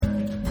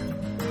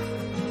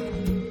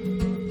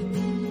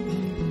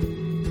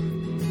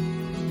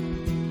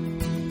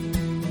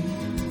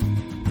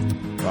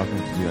Welcome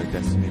to your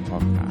Destiny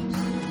podcast.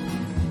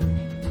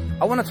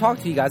 I want to talk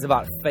to you guys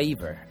about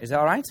favor. Is that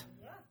all right?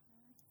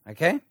 Yeah.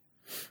 Okay?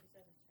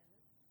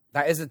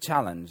 That is a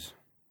challenge.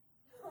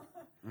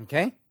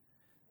 Okay?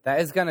 That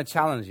is going to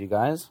challenge you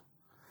guys.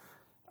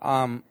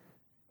 All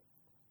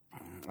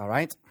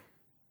right?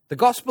 The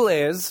gospel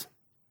is...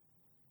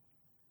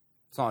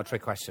 It's not a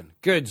trick question.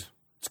 Good.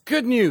 It's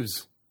good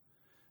news.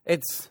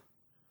 It's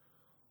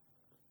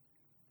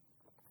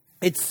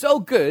so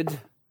good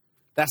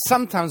that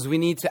sometimes we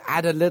need to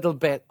add a little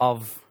bit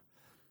of,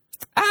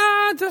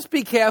 just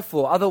be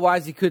careful,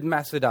 otherwise you could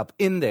mess it up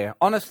in there,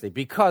 honestly,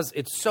 because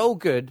it's so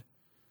good,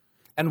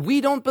 and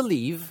we don't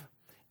believe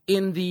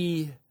in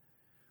the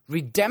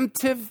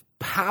redemptive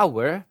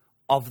power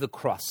of the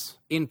cross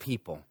in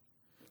people.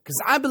 Because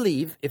I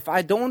believe if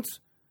I don't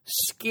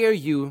scare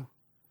you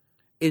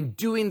in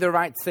doing the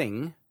right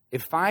thing,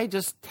 if I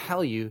just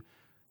tell you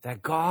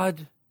that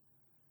God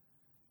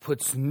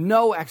puts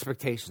no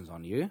expectations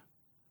on you,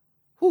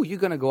 you're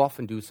going to go off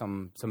and do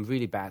some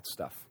really bad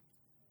stuff.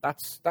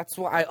 That's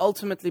what I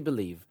ultimately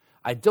believe.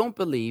 I don't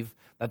believe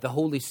that the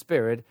Holy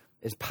Spirit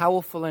is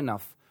powerful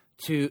enough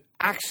to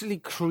actually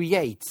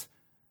create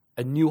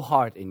a new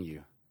heart in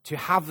you, to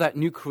have that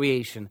new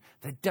creation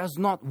that does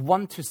not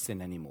want to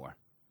sin anymore.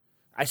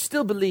 I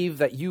still believe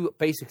that you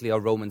basically are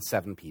Romans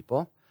 7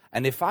 people.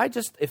 And if I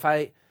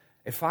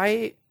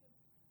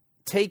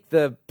take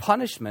the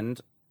punishment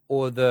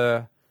or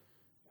the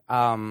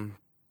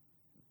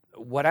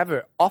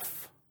whatever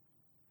off,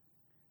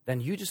 then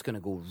you're just going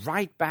to go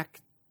right back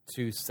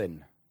to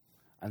sin.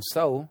 And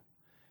so,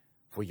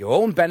 for your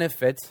own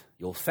benefit,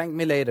 you'll thank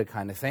me later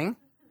kind of thing,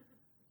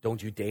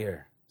 don't you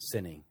dare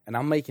sinning. And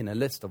I'm making a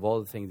list of all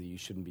the things that you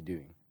shouldn't be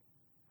doing.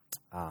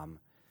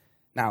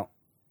 Now,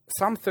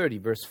 Psalm 30,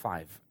 verse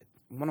 5,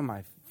 one of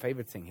my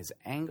favorite things is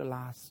anger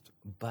lasts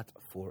but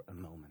for a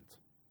moment.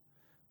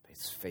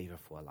 It's favor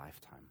for a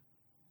lifetime.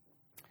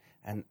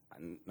 And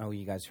I know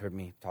you guys heard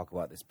me talk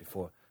about this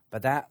before,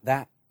 but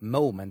that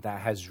moment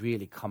that has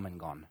really come and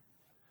gone.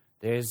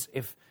 There's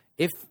if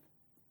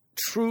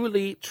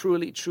truly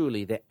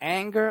the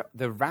anger,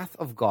 the wrath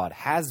of God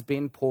has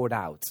been poured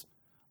out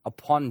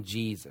upon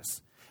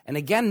Jesus. And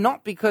again,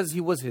 not because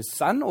he was his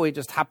son or he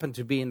just happened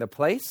to be in the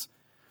place.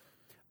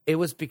 It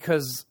was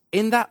because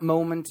in that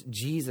moment,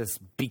 Jesus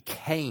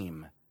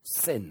became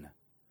sin.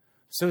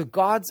 So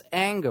God's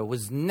anger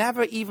was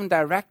never even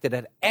directed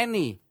at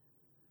any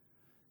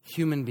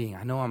human being.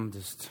 I know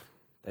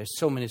there's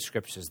so many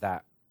scriptures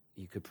that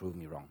you could prove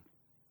me wrong.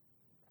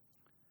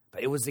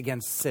 But it was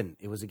against sin.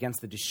 It was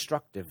against the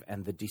destructive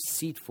and the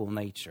deceitful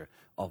nature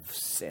of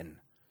sin.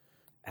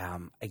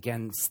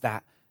 Against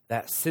that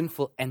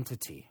sinful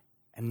entity.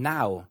 And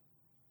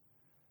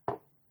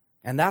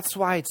that's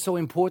why it's so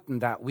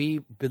important that we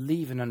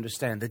believe and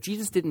understand that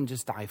Jesus didn't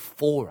just die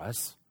for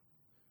us.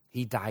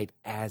 He died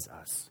as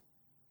us.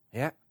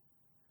 Yeah?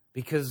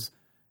 Because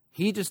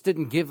he just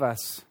didn't give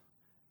us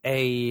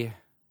a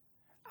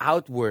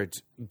outward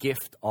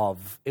gift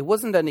of, it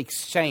wasn't an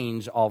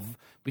exchange of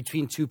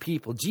between two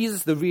people.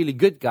 Jesus, the really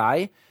good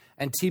guy,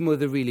 and Timo,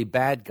 the really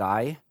bad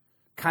guy,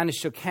 kind of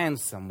shook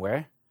hands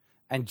somewhere.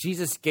 And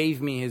Jesus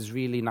gave me his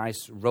really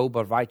nice robe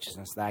of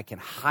righteousness that I can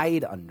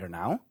hide under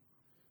now.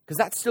 Because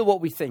that's still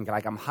what we think,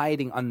 like I'm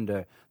hiding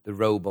under the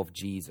robe of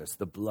Jesus,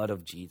 the blood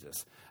of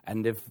Jesus.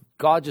 And if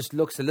God just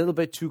looks a little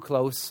bit too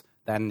close,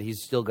 then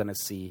he's still going to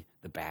see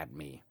the bad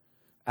me.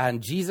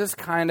 And Jesus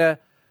kind of,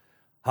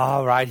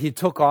 all right, he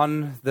took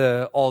on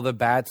all the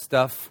bad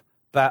stuff,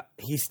 but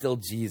he's still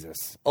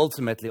Jesus.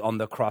 Ultimately, on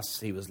the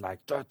cross, he was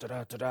like, da, da,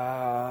 da, da,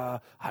 da,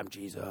 I'm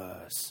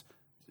Jesus.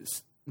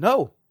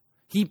 No,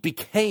 he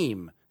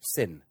became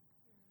sin.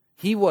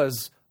 He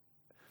was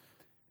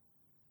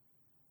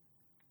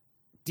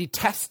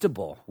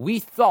detestable. We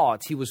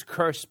thought he was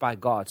cursed by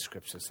God,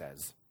 Scripture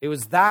says. It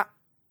was that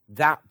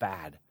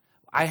bad.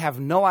 I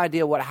have no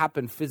idea what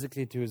happened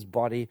physically to his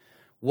body,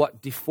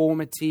 what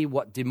deformity,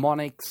 what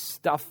demonic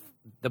stuff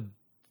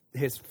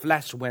his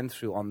flesh went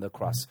through on the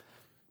cross.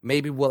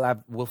 Maybe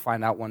we'll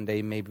find out one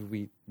day. Maybe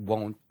we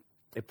won't.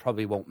 It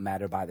probably won't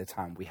matter by the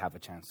time we have a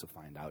chance to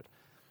find out.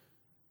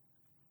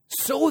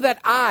 So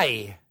that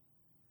I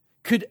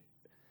could,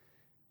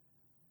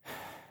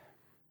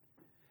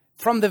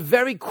 from the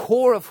very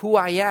core of who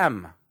I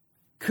am,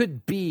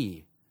 could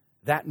be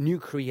that new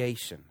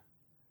creation.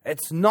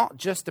 It's not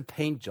just a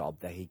paint job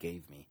that he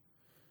gave me.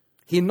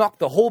 He knocked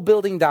the whole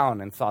building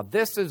down and thought,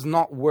 it's just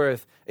not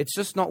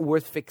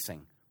worth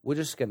fixing. We're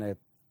just going to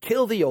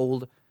kill the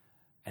old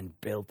and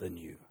build the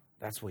new.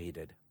 That's what he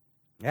did.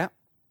 Yeah?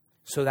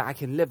 So that I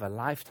can live a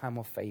lifetime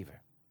of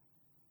favor.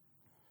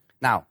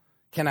 Now,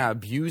 can I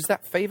abuse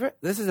that favor?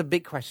 This is a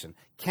big question.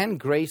 Can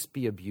grace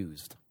be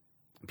abused?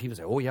 And people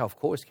say, oh yeah, of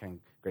course can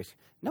grace.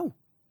 No.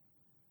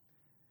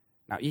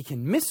 Now, you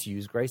can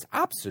misuse grace,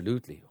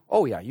 absolutely.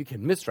 Oh yeah, you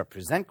can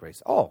misrepresent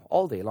grace. Oh,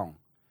 all day long.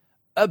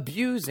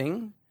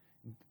 Abusing,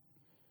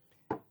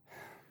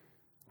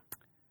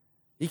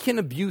 you can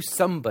abuse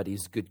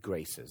somebody's good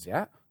graces,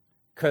 yeah?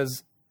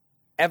 Because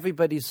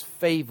everybody's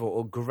favor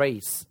or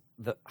grace,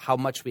 how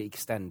much we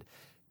extend,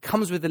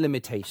 comes with a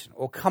limitation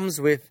or comes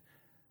with,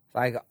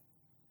 like,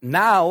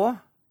 now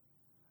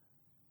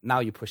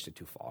you pushed it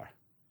too far.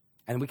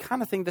 And we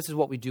kind of think this is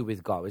what we do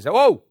with God. We say,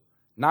 oh,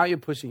 now you're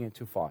pushing it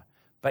too far.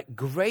 But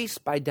grace,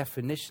 by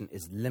definition,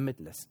 is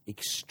limitless,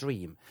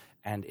 extreme,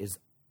 and is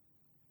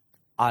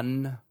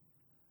unabusable.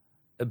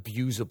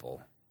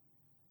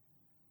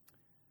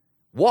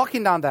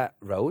 Walking down that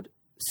road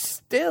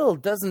still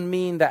doesn't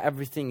mean that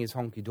everything is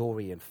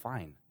hunky-dory and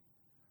fine.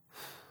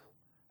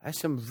 There's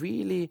some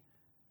really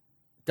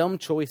dumb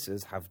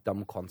choices have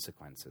dumb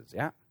consequences,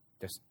 yeah?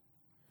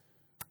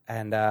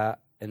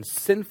 And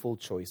sinful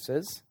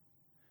choices,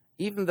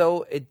 even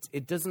though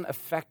it doesn't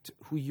affect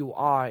who you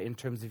are in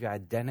terms of your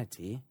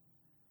identity,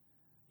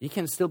 you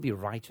can still be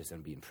righteous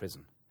and be in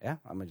prison, yeah?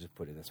 I'm going to just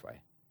put it this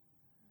way.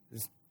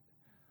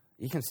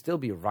 You can still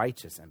be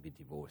righteous and be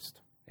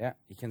divorced, yeah?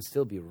 You can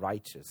still be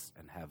righteous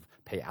and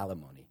pay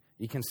alimony.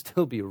 You can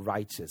still be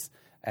righteous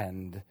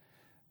and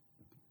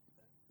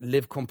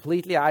live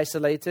completely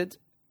isolated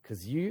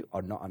because you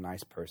are not a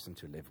nice person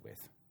to live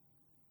with.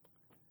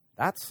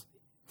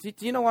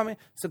 Do you know what I mean?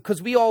 So,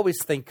 because we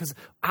always think, because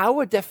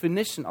our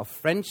definition of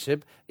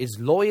friendship is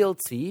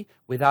loyalty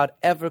without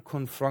ever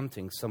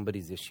confronting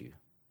somebody's issue.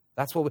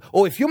 That's what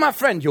if you're my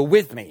friend, you're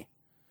with me.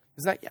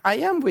 It's like, I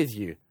am with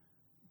you.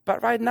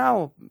 But right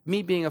now,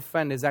 me being a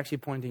friend is actually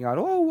pointing out,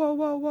 oh,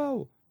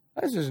 whoa.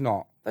 This is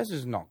not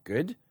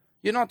good.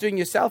 You're not doing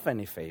yourself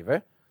any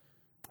favor.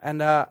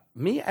 And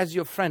me as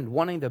your friend,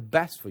 wanting the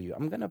best for you,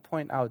 I'm going to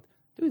point out,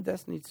 dude,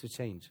 this needs to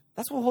change.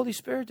 That's what Holy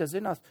Spirit does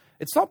in us.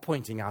 It's not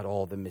pointing out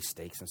all the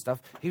mistakes and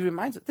stuff. He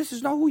reminds us, this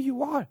is not who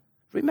you are.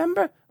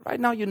 Remember, right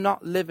now you're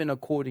not living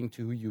according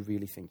to who you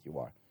really think you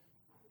are.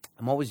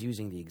 I'm always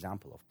using the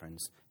example of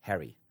Prince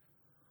Harry.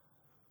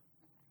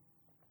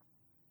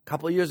 A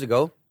couple of years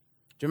ago,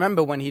 do you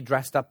remember when he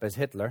dressed up as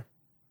Hitler?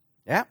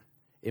 Yeah?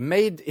 It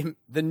made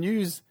the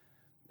news.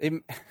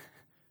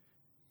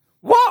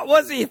 What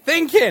was he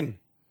thinking?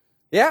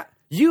 Yeah?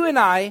 You and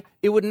I,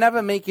 it would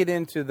never make it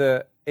into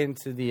the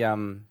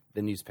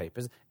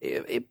newspapers.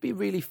 It'd be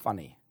really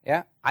funny.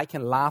 Yeah? I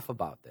can laugh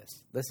about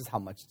this. This is how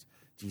much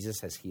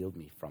Jesus has healed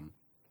me from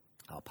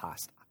our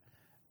past.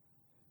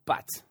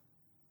 But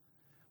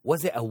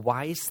was it a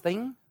wise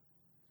thing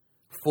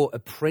for a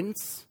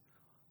prince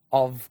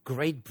of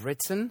Great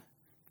Britain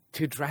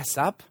to dress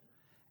up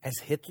as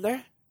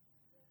Hitler?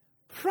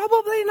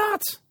 Probably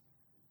not.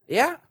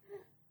 Yeah?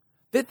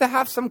 Did they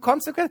have some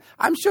consequence?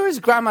 I'm sure his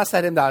grandma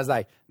said him that. I was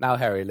like, now,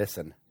 Harry,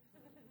 listen.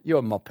 You're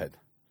a moped.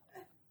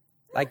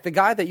 Like the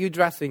guy that you're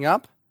dressing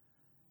up,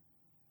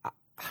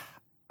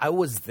 I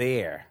was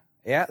there.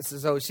 Yeah?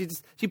 So she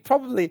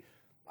probably,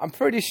 I'm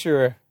pretty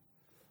sure,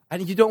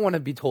 and you don't want to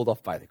be told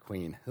off by the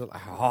Queen.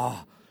 Like,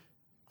 oh.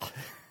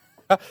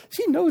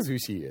 She knows who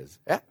she is.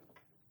 Yeah?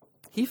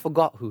 He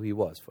forgot who he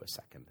was for a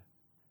second.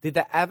 Did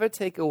that ever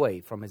take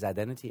away from his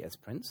identity as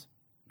prince?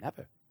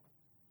 Never.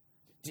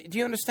 Do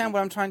you understand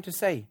what I'm trying to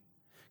say?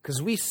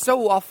 Because we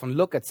so often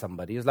look at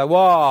somebody who's like,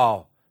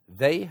 whoa,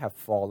 they have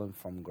fallen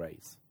from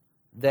grace.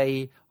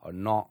 They are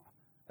not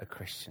a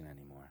Christian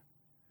anymore.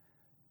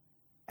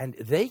 And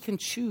they can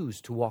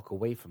choose to walk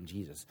away from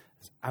Jesus.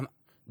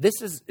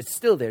 It's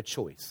still their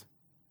choice.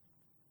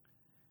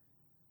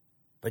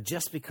 But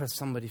just because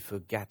somebody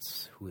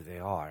forgets who they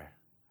are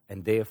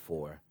and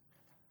therefore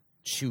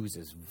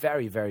chooses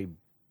very, very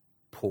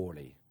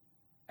poorly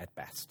at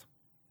best.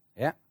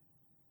 Yeah?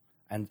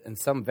 And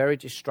some very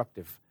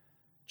destructive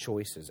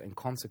choices and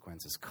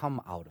consequences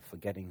come out of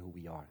forgetting who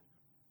we are.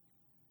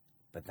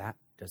 But that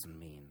doesn't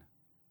mean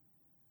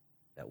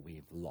that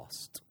we've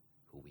lost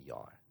who we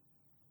are.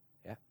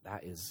 Yeah?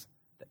 That is,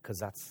 because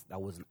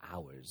that wasn't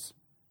ours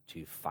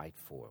to fight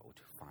for or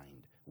to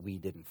find. We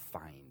didn't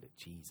find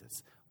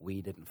Jesus.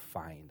 We didn't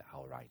find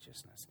our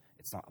righteousness.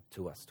 It's not up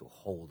to us to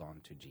hold on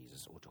to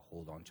Jesus or to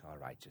hold on to our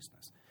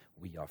righteousness.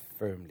 We are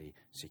firmly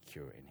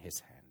secure in his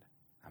hand.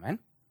 Amen?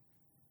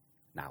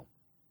 Now,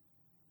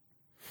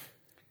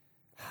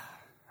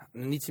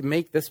 I need to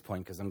make this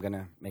point because I'm going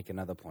to make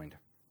another point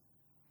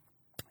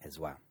as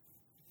well.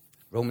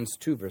 Romans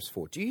 2 verse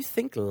 4. Do you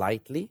think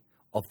lightly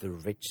of the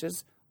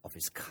riches of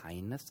his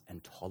kindness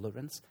and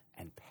tolerance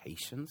and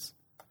patience?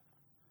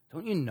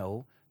 Don't you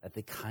know that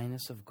the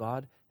kindness of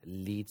God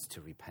leads to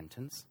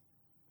repentance?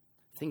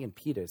 I think in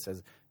Peter it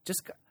says,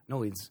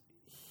 it's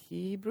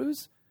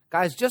Hebrews.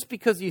 Guys, just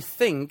because you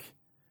think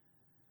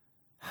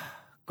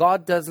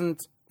God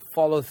doesn't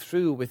follow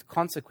through with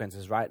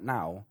consequences right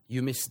now,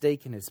 you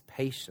mistaken his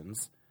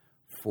patience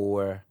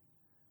for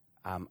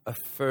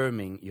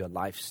affirming your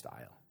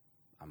lifestyle.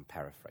 I'm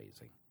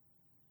paraphrasing.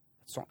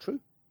 It's not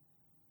true.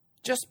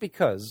 Just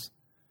because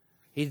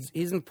he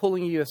isn't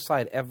pulling you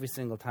aside every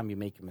single time you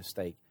make a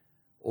mistake,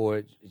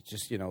 or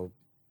just,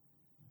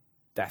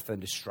 death and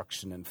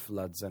destruction and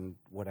floods and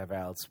whatever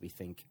else we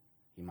think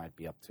he might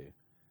be up to.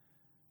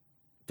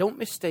 Don't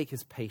mistake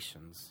his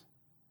patience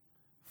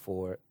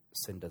for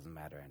sin doesn't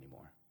matter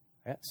anymore.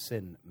 Yeah?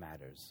 Sin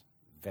matters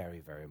very,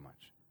 very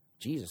much.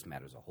 Jesus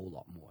matters a whole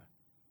lot more.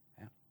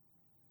 Yeah?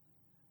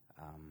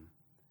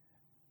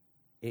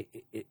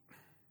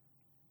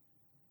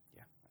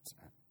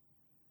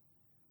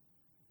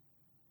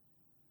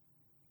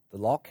 the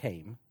law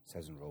came, it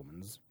says in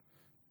Romans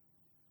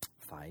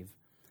 5,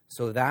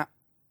 so that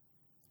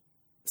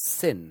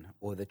sin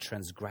or the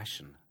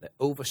transgression, the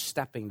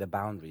overstepping the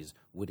boundaries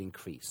would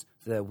increase.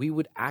 So that we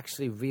would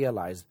actually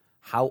realize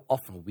how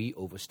often we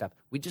overstep.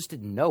 We just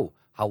didn't know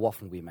how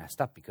often we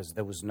messed up because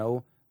there was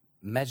no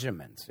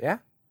measurement. Yeah?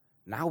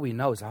 Now we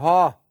know. It's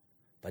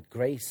but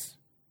grace,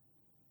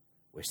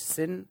 where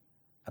sin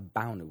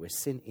abounded, where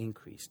sin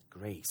increased,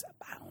 grace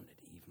abounded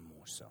even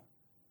more so.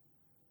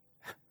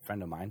 A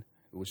friend of mine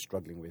who was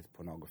struggling with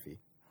pornography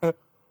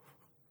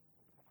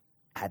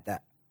had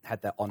that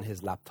on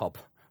his laptop.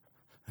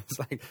 It's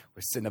like,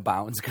 where sin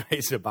abounds,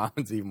 grace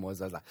abounds even more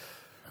so. I was like,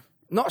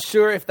 not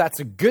sure if that's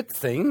a good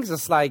thing.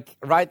 It's like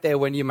right there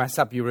when you mess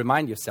up, you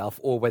remind yourself,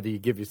 or whether you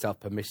give yourself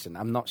permission.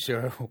 I'm not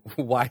sure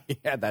why he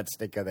had that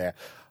sticker there.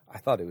 I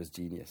thought it was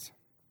genius.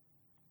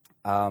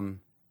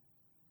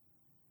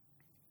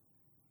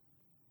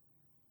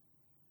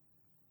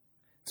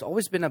 It's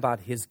always been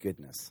about his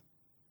goodness,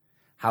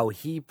 how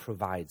he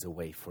provides a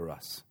way for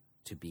us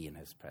to be in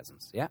his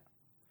presence. Yeah,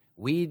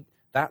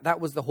 that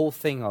was the whole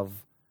thing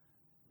of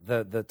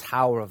the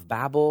Tower of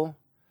Babel.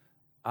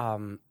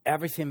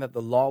 Everything that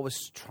the law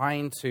was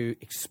trying to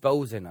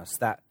expose in us,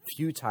 that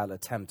futile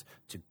attempt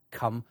to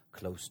come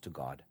close to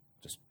God,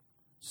 just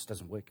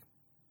doesn't work.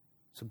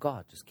 So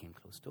God just came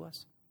close to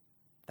us.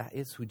 That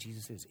is who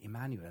Jesus is,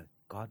 Emmanuel,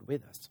 God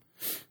with us.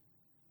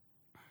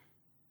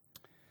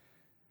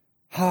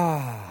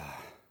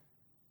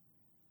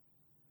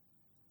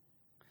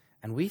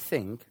 And we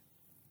think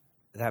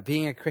that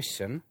being a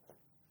Christian,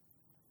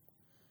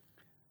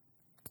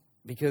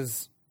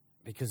 because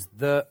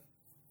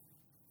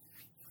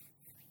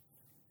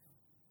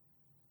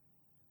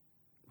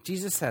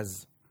Jesus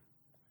says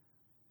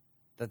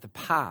that the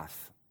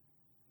path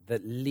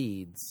that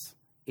leads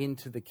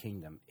into the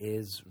kingdom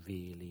is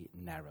really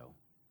narrow.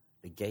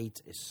 The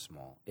gate is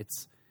small.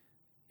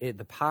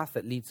 The path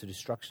that leads to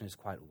destruction is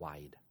quite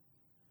wide.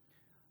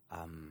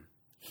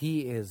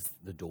 He is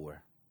the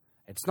door.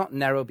 It's not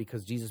narrow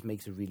because Jesus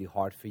makes it really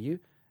hard for you.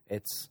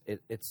 It's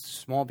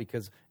small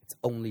because it's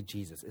only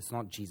Jesus. It's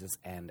not Jesus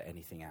and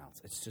anything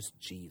else. It's just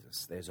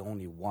Jesus. There's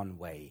only one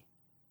way,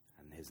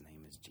 and his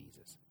name is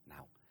Jesus.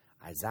 Now,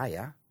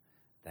 Isaiah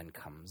then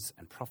comes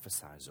and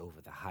prophesies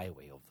over the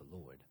highway of the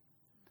Lord.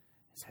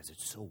 It says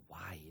it's so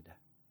wide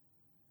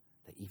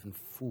that even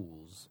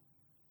fools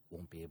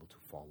won't be able to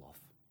fall off.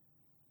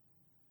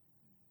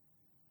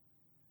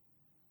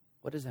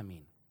 What does that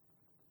mean?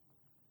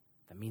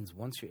 That means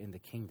once you're in the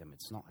kingdom,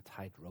 it's not a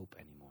tight rope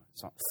anymore.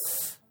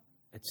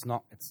 It's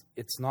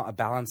not a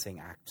balancing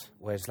act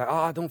where it's like,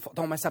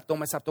 don't mess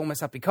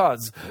up,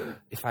 because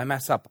if I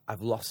mess up,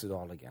 I've lost it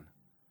all again.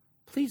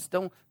 Please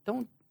don't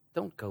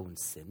go and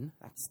sin.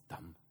 That's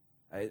dumb.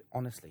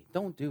 Honestly,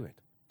 don't do it.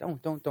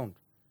 Don't.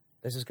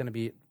 This is going to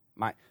be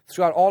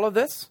throughout all of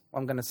this, what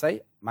I'm going to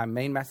say, my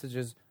main message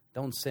is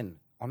don't sin.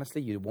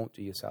 Honestly, you won't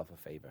do yourself a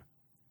favor.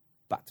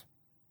 But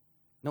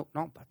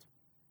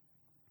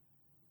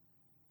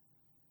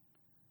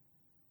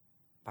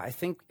I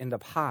think in the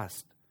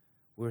past,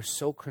 we're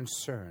so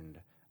concerned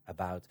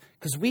about,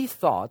 because we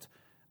thought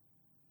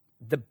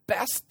the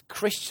best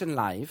Christian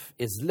life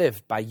is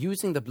lived by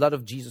using the blood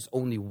of Jesus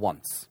only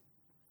once.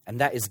 And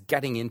that is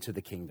getting into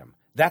the kingdom.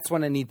 That's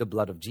when I need the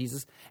blood of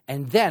Jesus.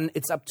 And then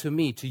it's up to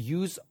me to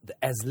use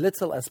as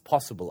little as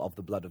possible of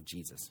the blood of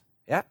Jesus.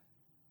 Yeah?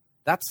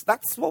 That's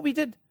what we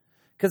did.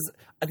 Because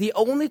the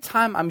only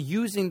time I'm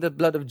using the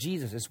blood of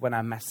Jesus is when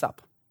I mess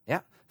up.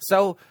 Yeah?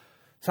 So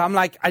I'm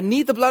like, I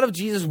need the blood of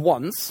Jesus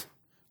once.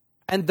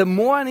 And the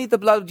more I need the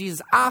blood of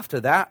Jesus after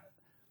that,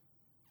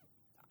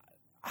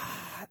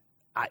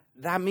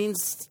 that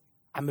means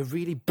I'm a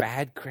really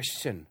bad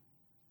Christian.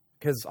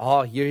 Because,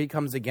 here he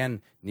comes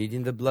again,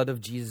 needing the blood of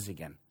Jesus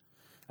again.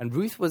 And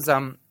Ruth was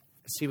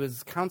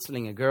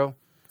counseling a girl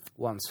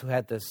once who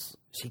had this.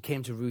 She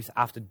came to Ruth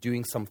after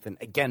doing something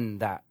again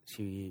that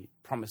she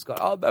promised God,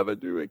 I'll never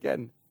do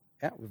again.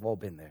 Yeah, we've all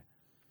been there.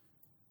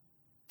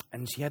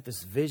 And she had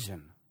this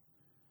vision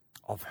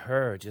of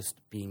her just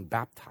being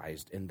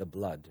baptized in the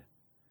blood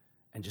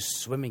and just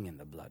swimming in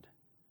the blood.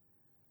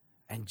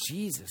 And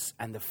Jesus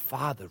and the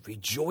Father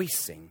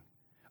rejoicing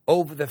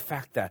over the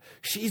fact that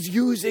she's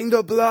using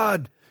the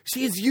blood.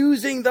 She's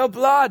using the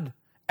blood.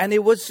 And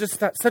it was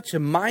just such a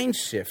mind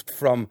shift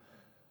from,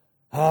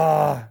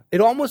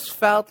 it almost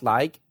felt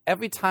like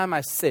every time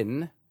I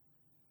sin,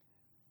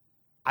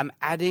 I'm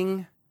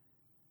adding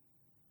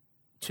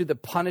to the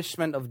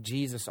punishment of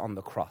Jesus on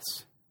the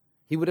cross.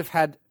 He would have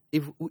had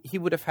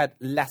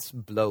less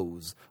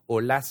blows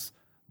or less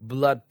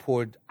blood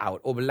poured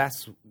out or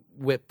less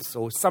whips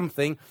or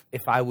something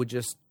if I would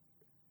just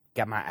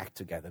get my act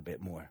together a bit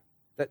more.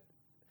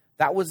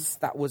 That was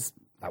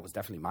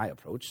definitely my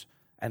approach,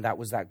 and that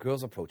was that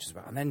girl's approach as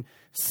well. And then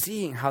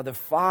seeing how the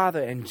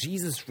Father and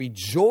Jesus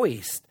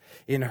rejoiced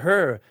in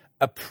her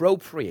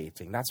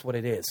appropriating, that's what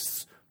it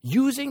is,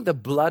 using the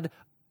blood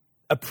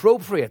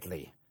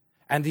appropriately.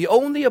 And the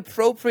only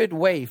appropriate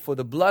way for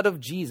the blood of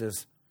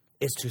Jesus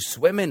is to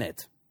swim in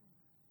it.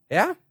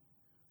 Yeah?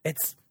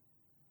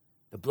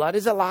 The blood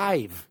is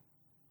alive.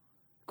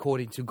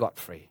 according to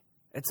Godfrey.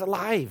 It's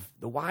alive.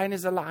 The wine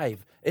is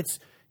alive.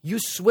 You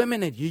swim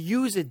in it. You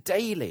use it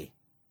daily.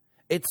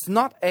 It's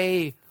not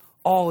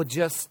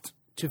just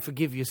to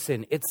forgive your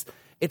sin.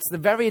 It's the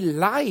very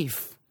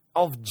life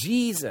of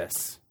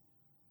Jesus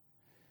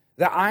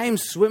that I'm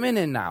swimming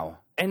in now.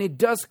 And it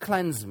does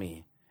cleanse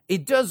me.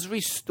 It does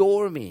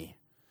restore me.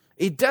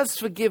 It does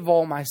forgive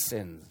all my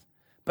sins.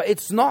 But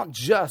it's not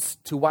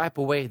just to wipe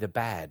away the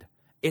bad.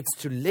 It's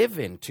to live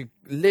in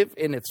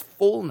its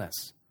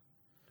fullness.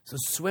 So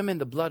swim in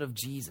the blood of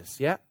Jesus,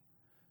 yeah?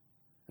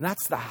 And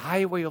that's the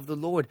highway of the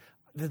Lord.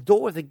 The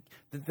door,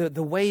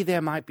 the way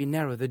there might be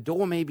narrow. The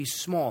door may be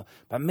small.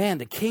 But man,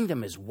 the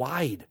kingdom is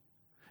wide.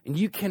 And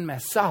you can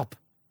mess up.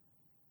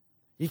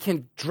 You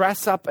can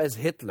dress up as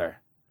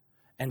Hitler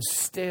and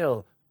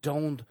still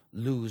don't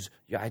lose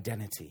your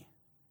identity.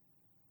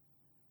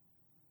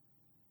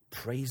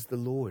 Praise the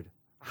Lord.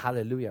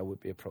 Hallelujah would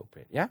be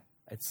appropriate. Yeah?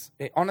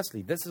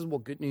 Honestly, this is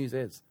what good news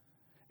is.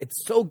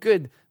 It's so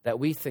good that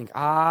we think,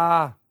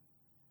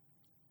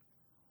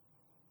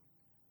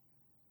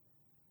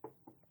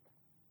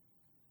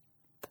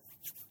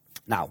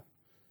 Now,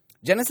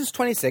 Genesis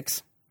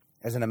 26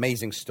 is an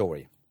amazing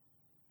story.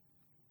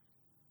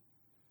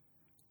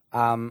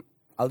 I'll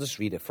just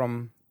read it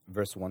from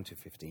verse 1 to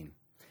 15.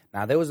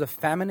 Now, there was a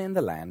famine in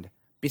the land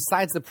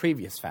besides the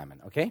previous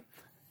famine, okay?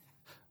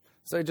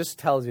 So it just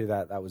tells you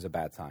that was a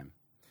bad time.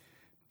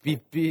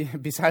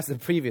 Besides the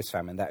previous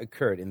famine that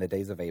occurred in the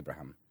days of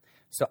Abraham.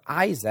 So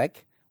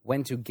Isaac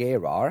went to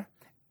Gerar,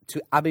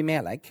 to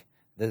Abimelech,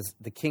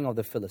 the king of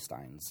the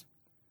Philistines.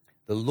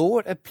 The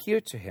Lord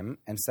appeared to him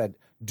and said,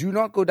 "Do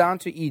not go down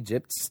to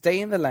Egypt.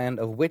 Stay in the land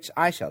of which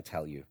I shall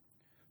tell you.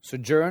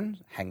 Sojourn,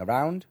 hang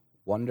around,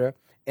 wander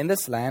in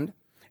this land,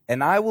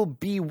 and I will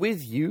be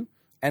with you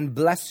and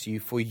bless you.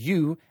 For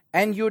you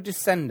and your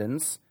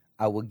descendants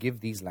I will give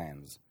these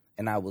lands.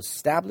 And I will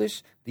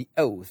establish the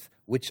oath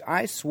which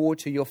I swore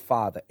to your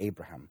father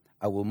Abraham.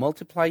 I will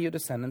multiply your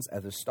descendants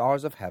as the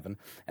stars of heaven,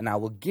 and I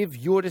will give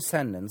your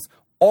descendants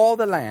all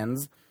the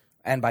lands,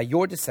 and by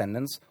your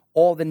descendants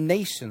all the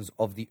nations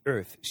of the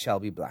earth shall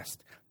be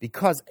blessed.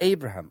 Because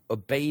Abraham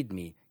obeyed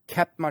me,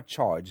 kept my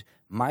charge,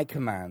 my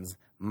commands,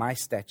 my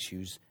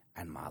statutes,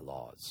 and my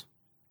laws."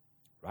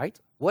 Right?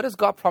 What does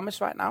God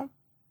promise right now?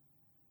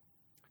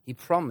 He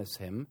promised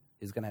him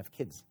he's going to have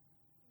kids.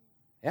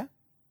 Yeah?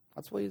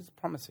 That's what he's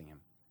promising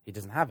him. He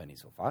doesn't have any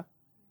so far,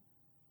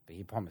 but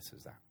he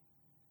promises that.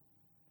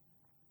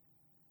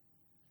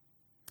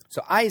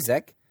 So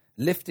Isaac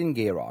lived in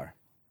Gerar.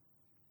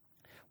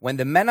 When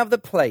the men of the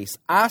place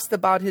asked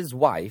about his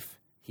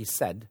wife, he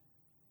said,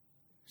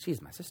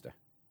 "She's my sister."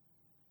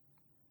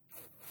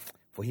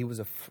 For he was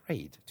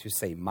afraid to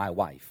say "my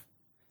wife,"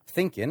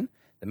 thinking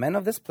the men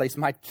of this place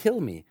might kill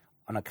me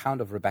on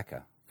account of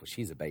Rebekah, for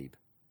she's a babe.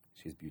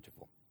 She's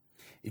beautiful.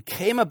 It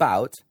came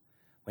about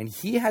when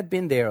he had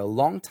been there a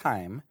long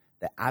time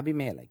that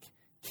Abimelech,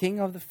 king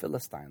of the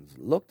Philistines,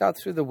 looked out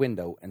through the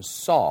window and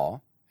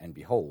saw, and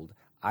behold,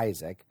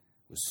 Isaac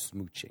was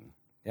smooching.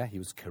 Yeah, he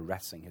was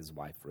caressing his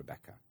wife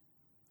Rebekah.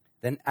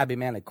 Then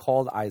Abimelech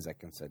called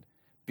Isaac and said,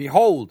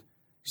 "Behold,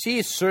 she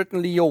is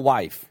certainly your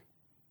wife."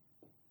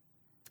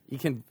 You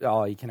can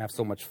have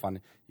so much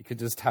fun. You could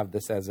just have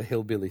this as a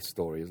hillbilly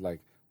story. It's like,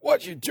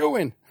 "What you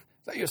doing?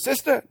 Is that your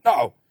sister?"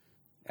 "No."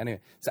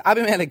 Anyway, so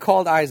Abimelech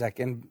called Isaac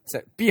and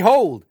said,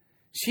 "Behold,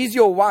 she's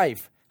your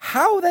wife.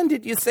 How then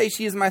did you say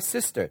she is my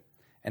sister?"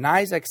 And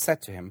Isaac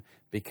said to him,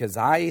 "Because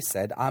I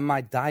said I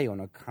might die on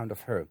account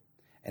of her."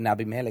 And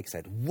Abimelech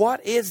said,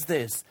 "What is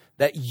this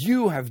that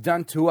you have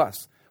done to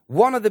us?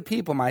 One of the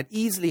people might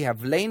easily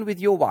have lain with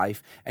your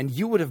wife, and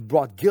you would have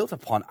brought guilt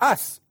upon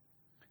us."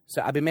 So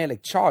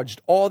Abimelech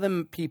charged all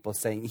the people,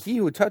 saying, "He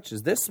who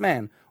touches this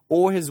man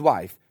or his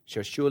wife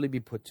shall surely be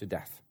put to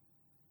death."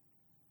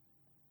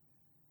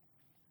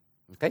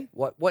 Okay,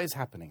 what is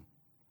happening?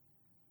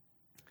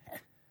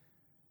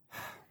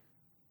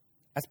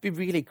 Let's be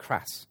really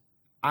crass.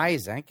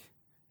 Isaac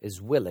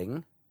is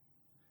willing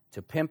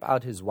to pimp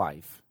out his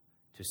wife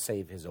to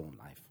save his own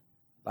life.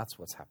 That's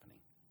what's happening.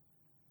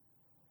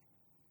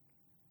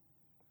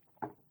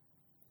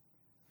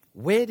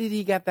 Where did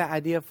he get that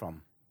idea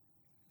from?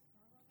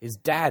 His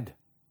dad.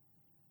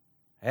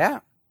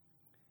 Yeah.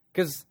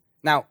 Because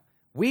now,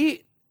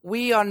 we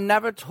are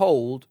never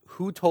told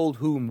who told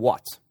whom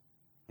what.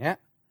 Yeah.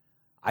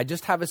 I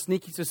just have a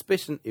sneaky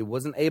suspicion it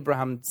wasn't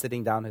Abraham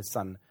sitting down his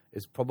son.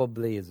 It's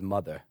probably his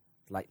mother.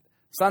 Like,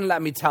 "Son,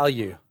 let me tell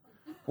you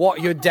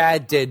what your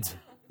dad did,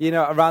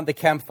 around the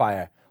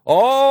campfire.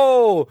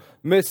 Oh,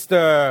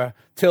 Mr.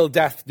 Till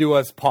death do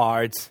us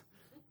part."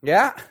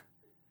 Yeah?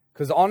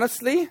 Because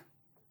honestly,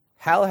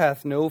 hell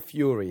hath no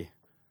fury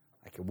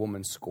like a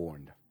woman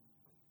scorned.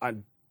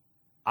 And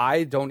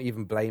I don't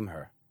even blame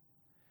her.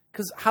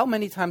 Because how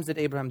many times did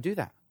Abraham do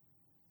that?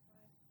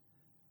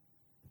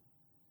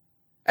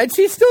 And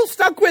she still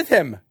stuck with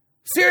him.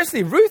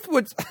 Seriously, Ruth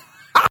would...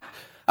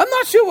 I'm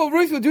not sure what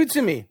Ruth would do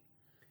to me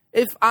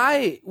if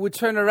I would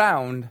turn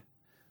around.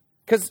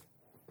 Because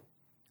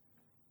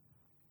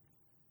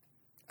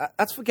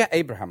let's forget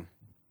Abraham.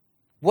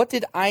 What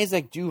did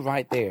Isaac do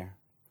right there?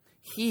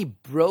 he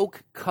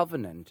broke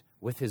covenant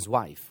with his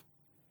wife.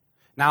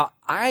 Now,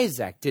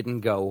 Isaac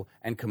didn't go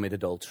and commit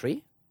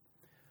adultery,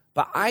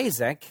 but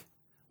Isaac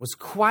was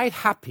quite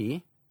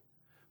happy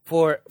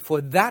for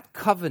that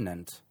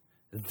covenant,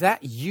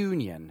 that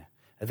union,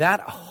 that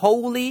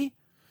holy,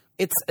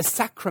 it's a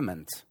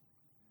sacrament.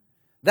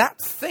 That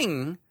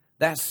thing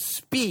that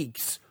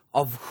speaks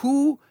of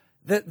who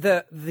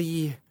the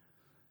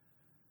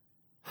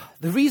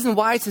reason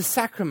why it's a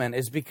sacrament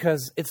is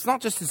because it's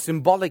not just a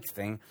symbolic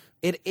thing.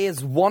 It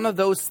is one of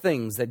those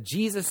things that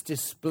Jesus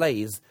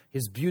displays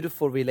his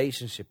beautiful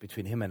relationship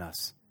between him and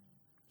us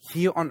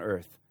here on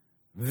earth,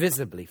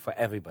 visibly for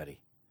everybody.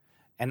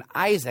 And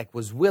Isaac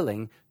was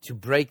willing to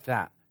break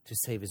that to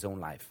save his own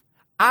life.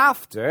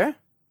 After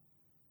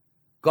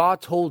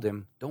God told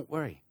him, don't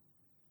worry.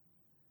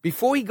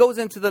 Before he goes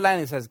into the land,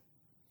 he says,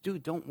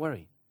 dude, don't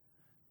worry.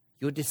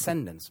 Your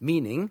descendants,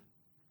 meaning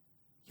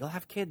you'll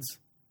have kids.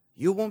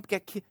 You won't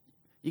get kids.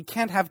 You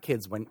can't have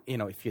kids when,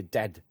 if you're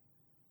dead.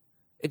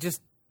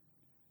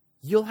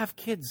 You'll have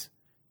kids.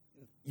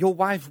 Your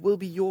wife will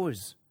be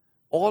yours.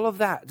 All of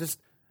that.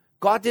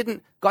 God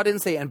didn't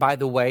say, and by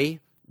the way,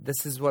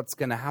 this is what's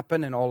going to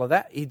happen and all of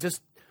that.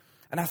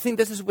 And I think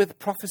this is with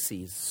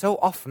prophecies. So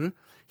often,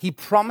 he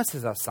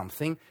promises us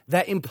something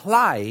that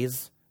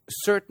implies a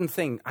certain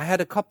thing. I had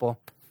a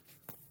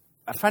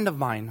friend of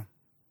mine,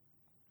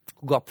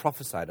 who got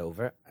prophesied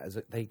over as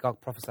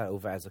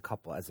a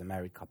couple, as a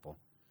married couple,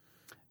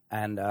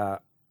 and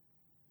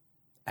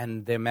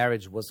their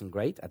marriage wasn't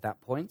great at that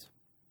point,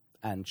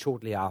 and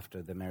shortly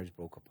after the marriage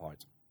broke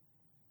apart,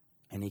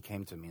 and he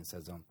came to me and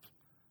says,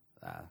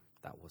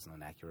 "That wasn't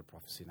an accurate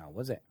prophecy, now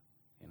was it?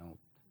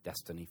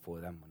 Destiny for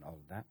them and all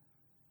of that."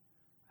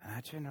 And I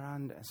turned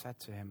around and said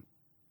to him,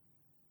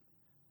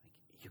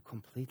 "You're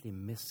completely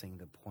missing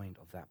the point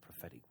of that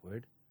prophetic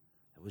word.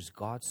 It was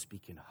God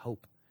speaking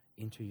hope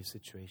into your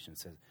situation."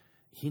 Says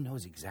he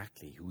knows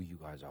exactly who you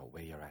guys are,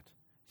 where you're at.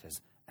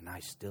 Says, and I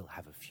still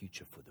have a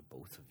future for the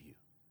both of you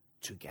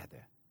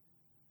together.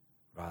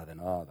 Rather than,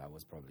 that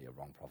was probably a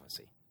wrong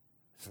prophecy.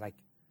 It's like,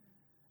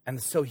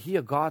 and so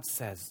here God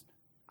says,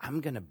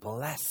 I'm going to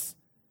bless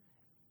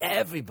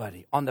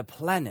everybody on the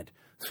planet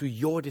through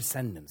your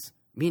descendants.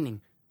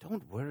 Meaning,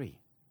 don't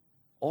worry.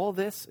 All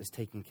this is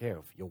taken care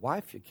of. Your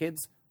wife, your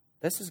kids,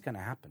 this is going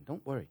to happen.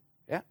 Don't worry.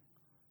 Yeah?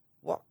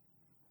 What?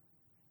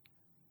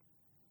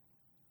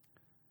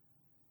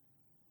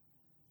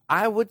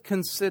 I would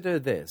consider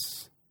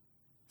this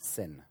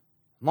sin.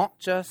 Not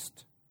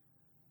just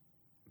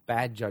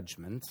bad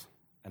judgment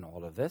and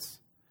all of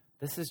this.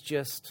 This is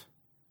just,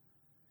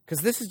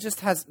 because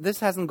this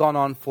hasn't gone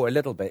on for a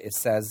little bit. It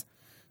says,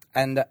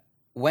 and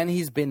when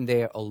he's been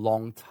there a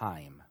long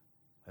time,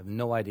 I have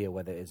no idea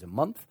whether it's a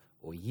month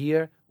or a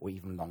year or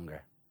even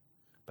longer.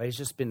 But he's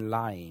just been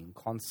lying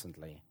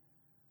constantly.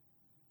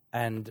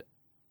 And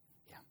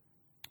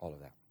all of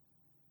that.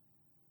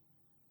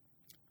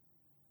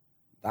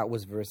 That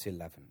was verse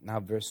 11. Now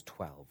verse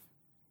 12.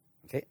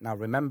 Okay, now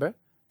remember,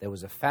 there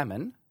was a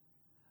famine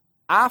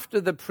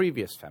after the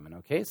previous famine,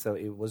 okay? So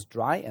it was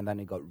dry and then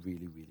it got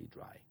really, really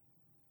dry.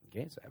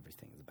 Okay, so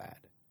everything is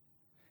bad.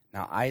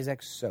 Now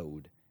Isaac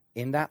sowed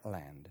in that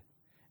land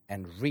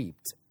and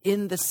reaped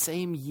in the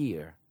same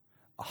year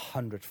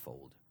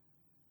 100-fold.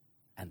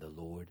 And the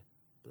Lord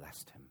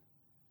blessed him.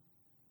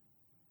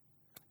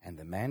 And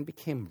the man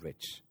became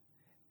rich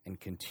and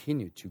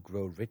continued to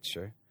grow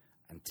richer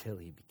until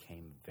he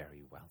became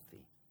very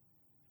wealthy.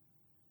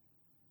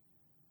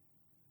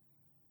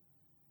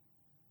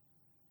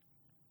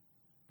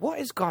 What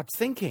is God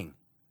thinking?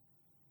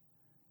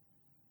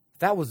 If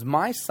that was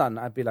my son,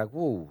 I'd be like,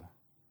 whoa,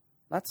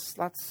 let's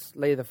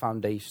lay the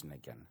foundation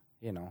again.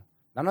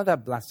 None of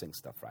that blessing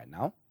stuff right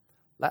now.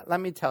 Let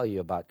me tell you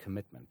about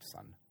commitment,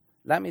 son.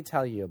 Let me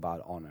tell you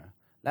about honor.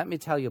 Let me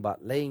tell you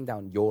about laying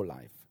down your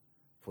life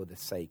for the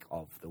sake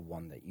of the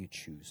one that you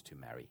choose to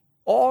marry.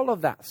 All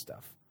of that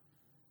stuff.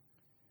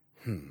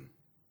 And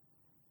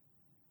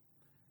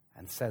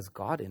says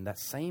God in that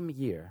same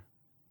year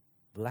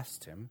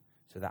blessed him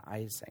so that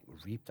Isaac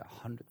reaped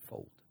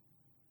 100-fold.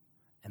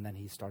 And then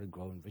he started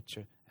growing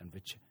richer and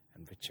richer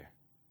and richer.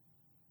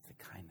 It's the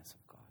kindness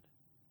of God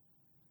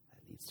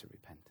that leads to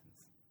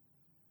repentance.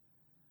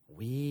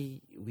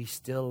 We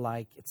still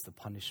like it's the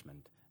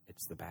punishment,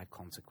 it's the bad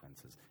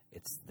consequences,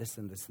 it's this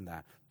and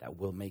that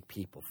will make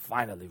people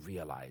finally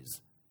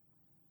realize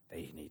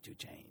they need to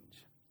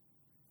change.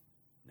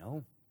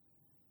 No.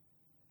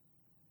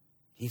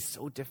 He's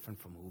so different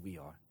from who we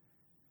are.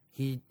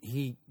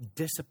 He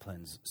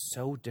disciplines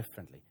so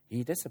differently.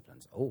 He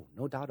disciplines,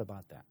 no doubt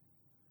about that.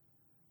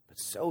 But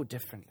so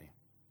differently.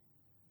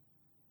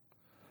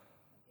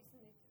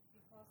 Isn't it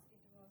because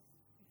it was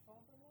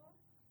before the law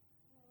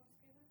was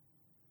given?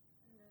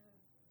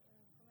 And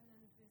the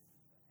covenant with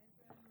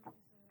Abraham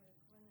is a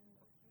covenant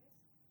of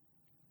grace?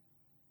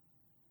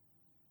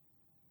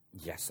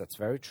 Yes, that's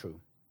very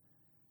true.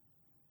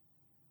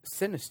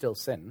 Sin is still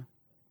sin.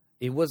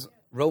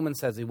 Romans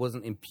says it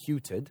wasn't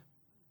imputed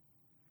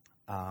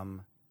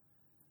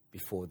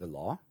before the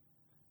law.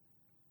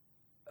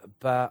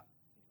 But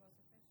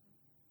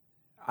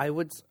I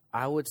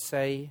would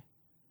say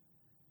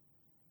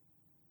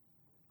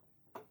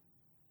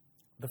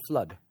the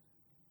flood.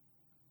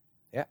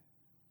 Yeah,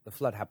 the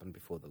flood happened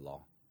before the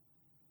law.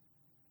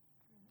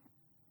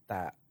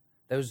 That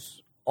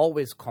there's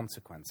always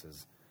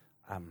consequences.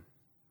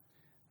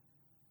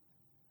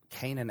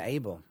 Cain and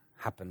Abel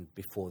happened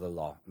before the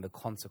law, and the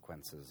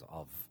consequences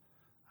of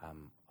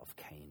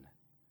Cain.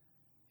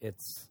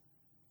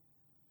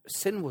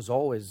 Sin was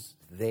always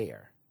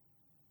there,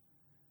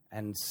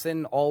 and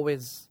sin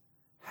always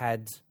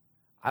had.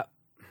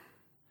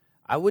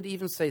 I would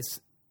even say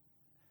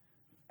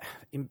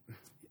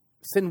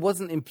sin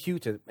wasn't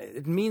imputed.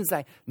 It means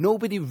that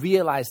nobody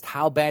realized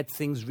how bad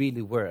things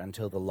really were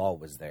until the law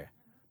was there.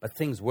 But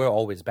things were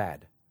always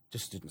bad,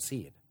 just didn't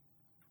see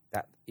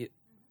it.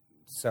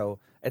 So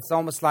it's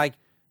almost like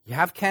you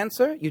have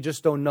cancer, you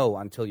just don't know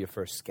until your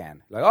first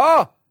scan. Like,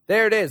 oh,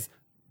 there it is.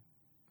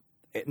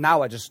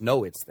 Now I just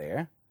know it's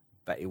there,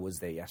 but it was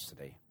there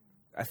yesterday.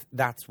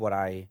 That's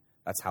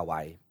how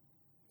I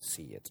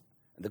see it.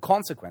 The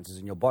consequences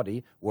in your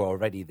body were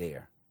already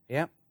there.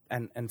 Yeah,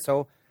 and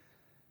so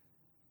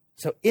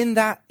in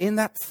that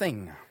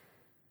thing,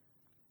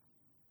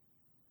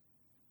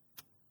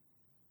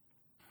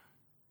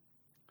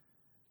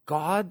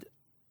 God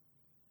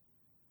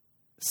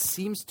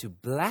seems to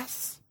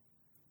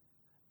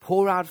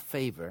pour out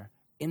favor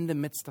in the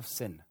midst of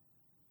sin.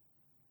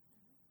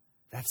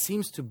 That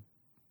seems to,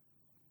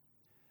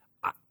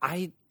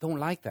 I don't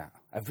like that.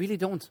 I really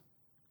don't.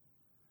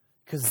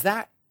 Because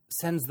that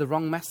sends the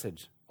wrong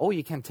message. Oh,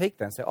 you can take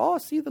that and say, oh,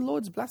 see, the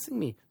Lord's blessing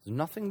me. There's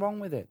nothing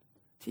wrong with it.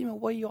 Timo,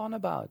 what are you on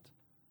about?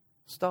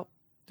 Stop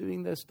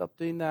doing this, stop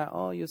doing that.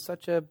 Oh, you're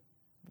such a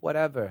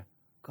whatever.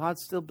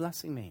 God's still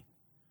blessing me.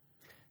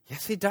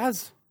 Yes, he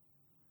does.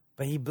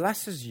 But he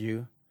blesses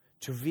you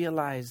to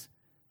realize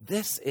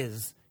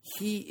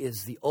he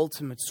is the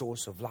ultimate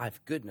source of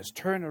life, goodness.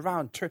 Turn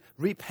around,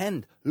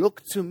 repent,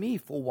 look to me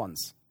for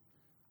once.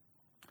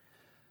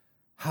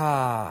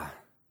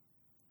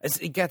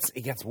 It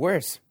gets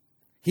worse.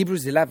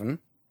 Hebrews 11,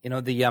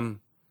 the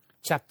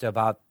chapter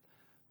about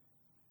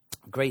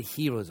great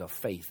heroes of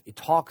faith. It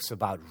talks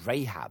about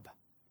Rahab,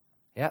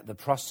 the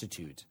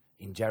prostitute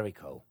in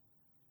Jericho.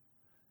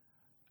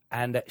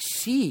 And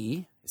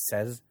she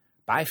says,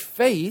 by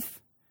faith,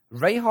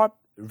 Rahab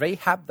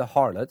the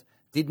harlot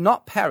did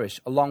not perish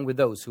along with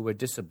those who were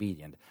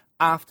disobedient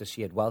after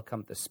she had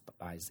welcomed the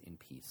spies in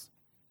peace.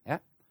 Yeah?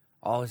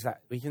 Oh, is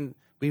that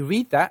we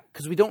read that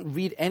because we don't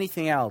read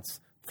anything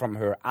else from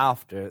her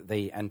after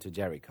they enter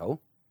Jericho.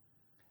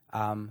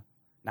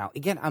 Now,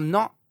 again,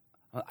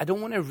 I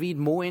don't want to read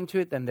more into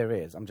it than there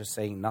is. I'm just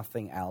saying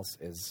nothing else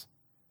is.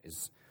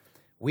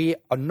 We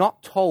are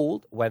not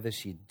told whether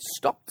she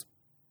stopped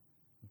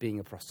being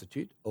a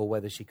prostitute or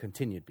whether she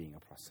continued being a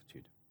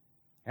prostitute.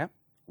 Yeah?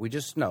 We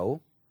just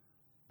know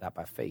that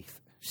by faith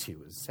she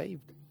was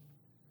saved.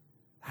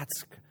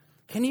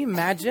 Can you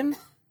imagine?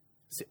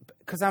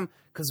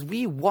 Because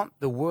we want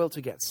the world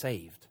to get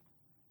saved.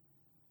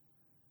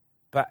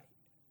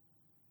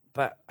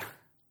 But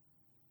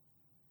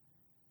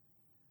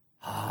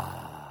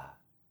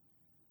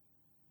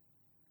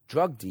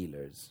drug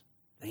dealers,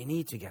 they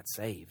need to get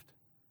saved.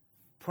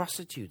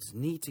 Prostitutes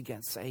need to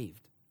get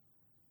saved.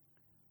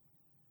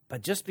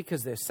 But just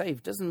because they're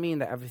saved doesn't mean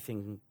that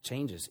everything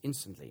changes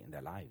instantly in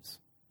their lives.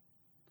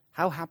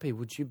 How happy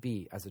would you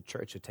be as a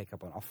church to take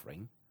up an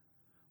offering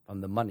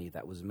from the money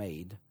that was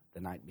made the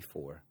night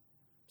before?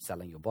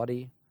 Selling your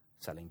body,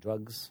 selling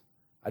drugs.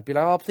 I'd be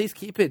like, oh, please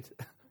keep it.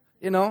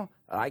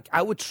 Like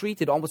I would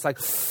treat it almost like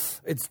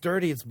it's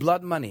dirty, it's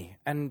blood money.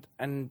 And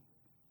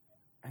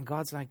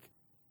God's like,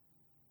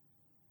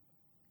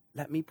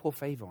 let me pour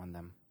favor on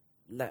them.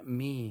 Let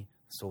me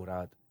sort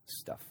out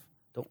stuff.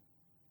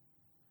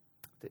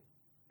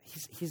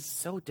 He's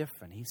so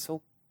different. He's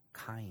so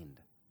kind.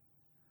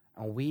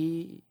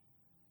 And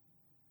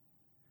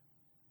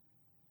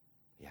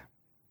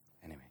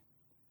anyway.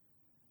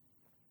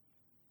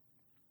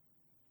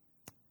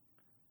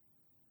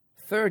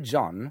 3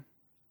 John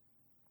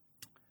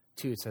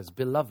 2 says,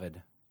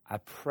 Beloved, I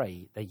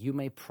pray that you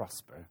may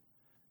prosper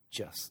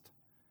just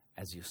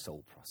as your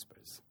soul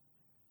prospers.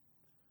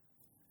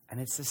 And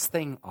it's this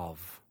thing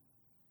of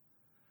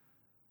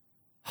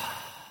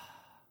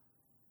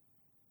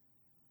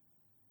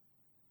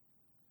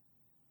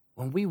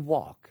when we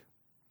walk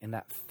in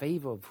that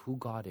favor of who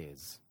God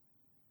is,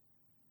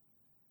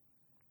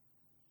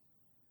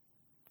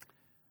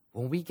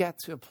 when we get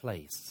to a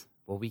place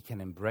where we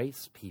can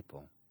embrace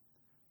people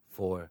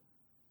for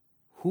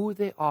who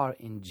they are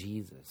in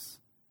Jesus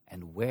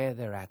and where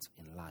they're at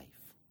in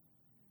life,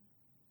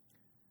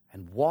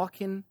 and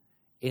walking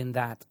in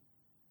that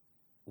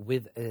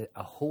with a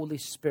Holy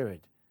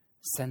Spirit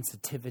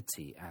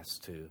sensitivity as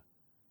to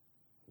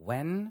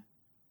when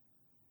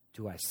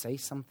do I say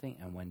something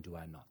and when do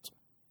I not?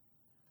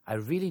 I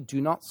really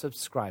do not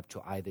subscribe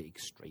to either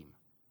extreme.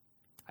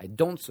 I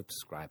don't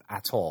subscribe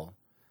at all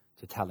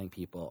to telling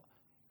people,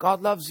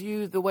 God loves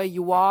you the way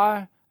you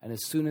are, And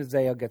as soon as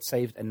they get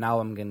saved, and now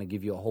I'm going to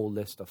give you a whole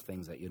list of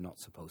things that you're not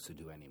supposed to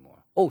do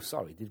anymore. Oh,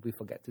 sorry, did we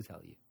forget to tell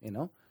you? You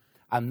know,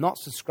 I'm not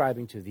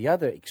subscribing to the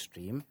other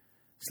extreme.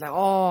 It's like,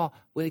 oh,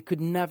 well, it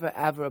could never,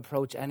 ever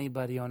approach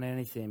anybody on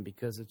anything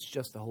because it's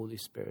just the Holy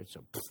Spirit.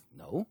 So,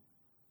 no.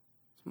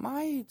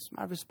 It's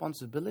my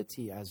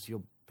responsibility as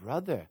your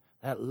brother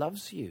that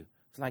loves you.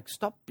 It's like,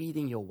 stop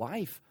beating your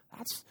wife.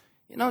 That's,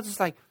 just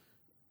like,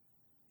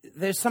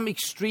 there's some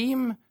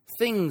extreme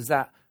things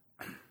that,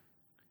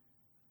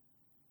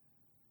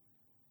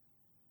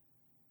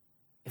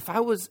 if I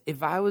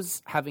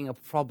was having a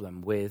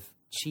problem with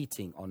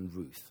cheating on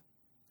Ruth,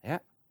 yeah,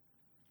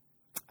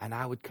 and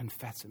I would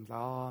confess and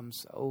I'm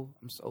so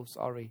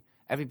sorry.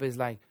 Everybody's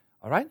like,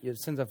 all right, your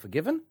sins are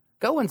forgiven.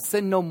 Go and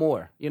sin no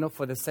more,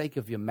 for the sake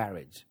of your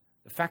marriage.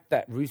 The fact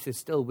that Ruth is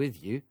still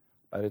with you,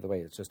 by the way,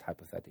 it's just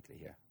hypothetically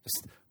here.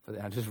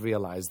 I just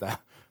realized that I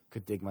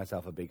could dig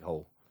myself a big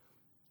hole.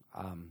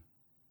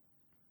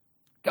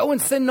 Go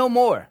and sin no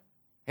more,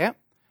 yeah?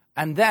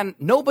 And then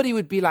nobody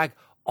would be like,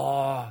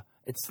 oh,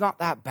 it's not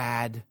that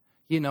bad.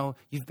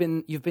 You've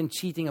been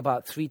cheating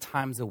about 3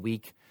 times a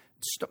week.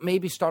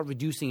 Maybe start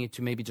reducing it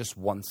to maybe just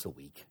once a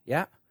week,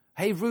 yeah?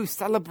 Hey, Ruth,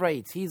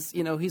 celebrate.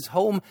 He's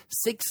home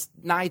 6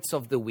 nights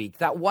of the week.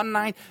 That one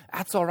night,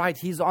 that's all right.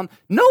 He's on.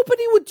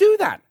 Nobody would do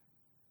that.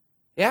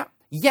 Yeah?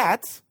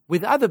 Yet,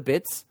 with other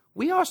bits,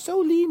 we are so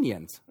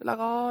lenient. We're like,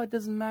 oh, it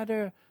doesn't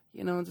matter.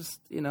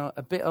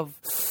 A bit of,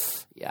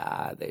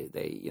 yeah,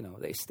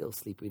 they still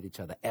sleep with each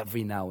other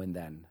every now and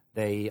then.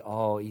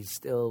 He's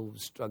still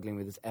struggling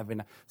with this every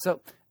now.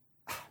 So,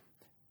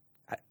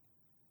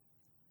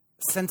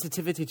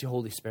 sensitivity to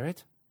Holy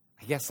Spirit.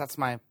 I guess that's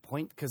my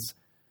point, because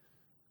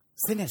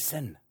sin is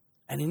sin,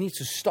 and it needs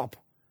to stop.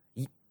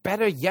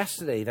 Better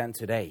yesterday than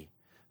today.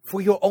 For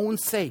your own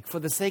sake, for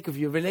the sake of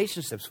your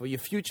relationships, for your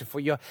future, for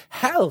your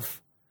health.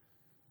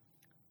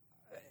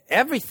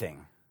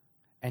 Everything.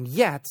 And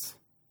yet,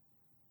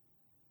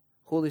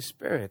 Holy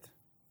Spirit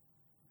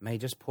may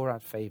just pour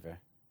out favor.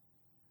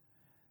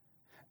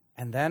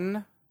 And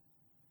then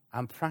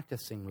I'm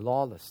practicing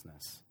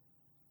lawlessness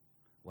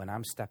when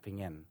I'm stepping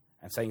in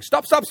and saying,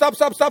 stop.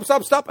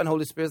 And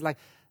Holy Spirit's like,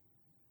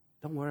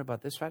 don't worry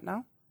about this right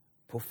now.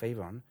 Pour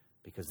favor on,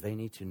 because they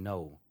need to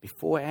know,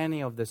 before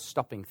any of this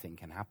stopping thing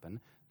can happen,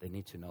 they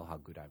need to know how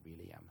good I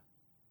really am.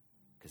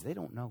 Because they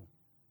don't know.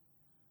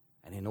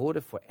 And in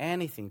order for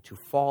anything to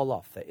fall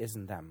off that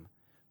isn't them,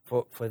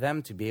 for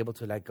them to be able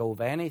to let go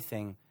of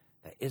anything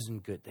that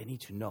isn't good, they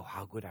need to know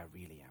how good I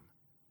really am.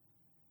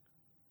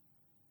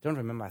 Don't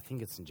remember, I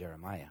think it's in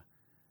Jeremiah,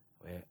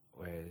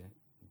 where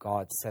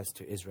God says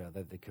to Israel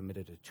that they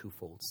committed a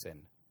twofold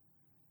sin.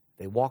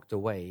 They walked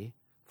away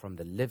from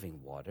the living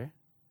water,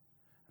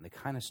 and they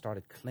kind of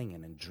started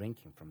clinging and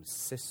drinking from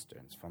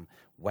cisterns, from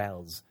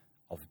wells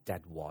of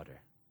dead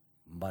water,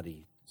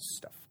 muddy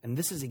stuff. And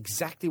this is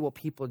exactly what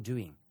people are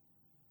doing.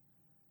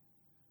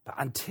 But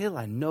until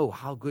I know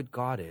how good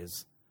God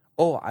is,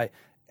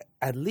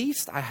 at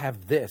least I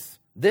have this.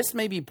 This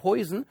may be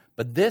poison,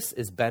 but this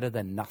is better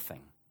than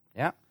nothing.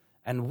 Yeah?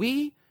 And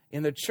we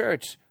in the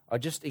church are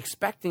just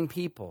expecting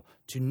people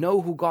to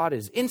know who God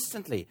is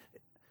instantly.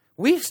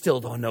 We still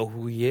don't know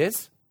who He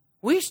is.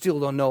 We still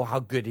don't know how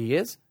good He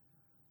is.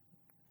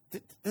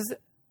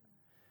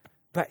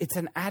 But it's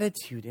an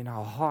attitude in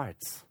our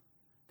hearts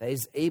that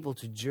is able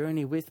to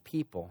journey with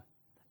people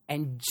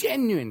and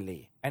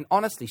genuinely and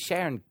honestly,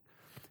 Sharon,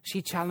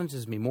 she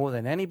challenges me more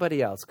than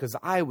anybody else, because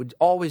I would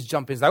always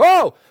jump in like,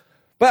 oh,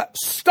 but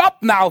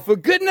stop now, for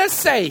goodness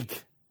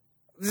sake.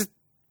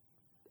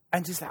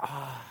 And she's like,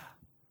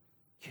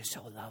 you're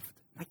so loved.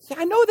 I'm like, yeah,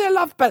 I know they're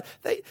loved, but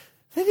they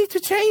need to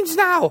change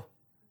now.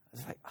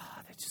 It's like,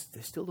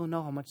 they still don't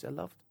know how much they're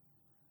loved.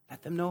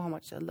 Let them know how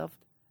much they're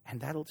loved, and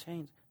that'll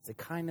change. It's the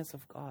kindness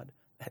of God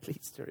that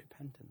leads to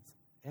repentance.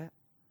 Yeah.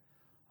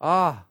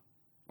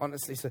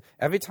 Honestly, so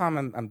every time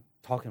I'm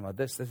talking about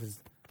this is,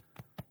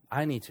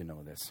 I need to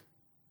know this.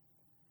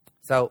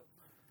 So,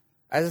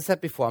 as I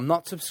said before, I'm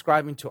not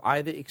subscribing to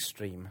either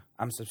extreme.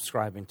 I'm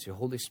subscribing to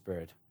Holy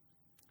Spirit.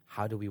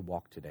 How do we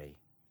walk today?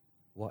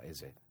 What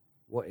is it?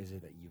 What is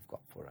it that you've got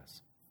for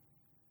us?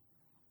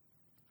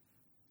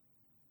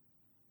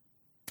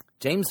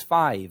 James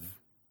 5.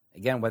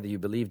 Again, whether you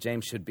believe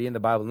James should be in the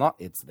Bible or not,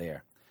 it's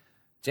there.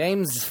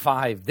 James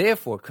 5.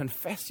 Therefore,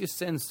 confess your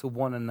sins to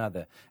one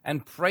another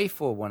and pray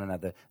for one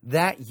another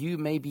that you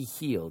may be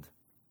healed.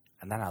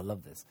 And then I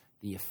love this.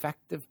 The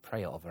effective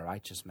prayer of a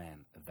righteous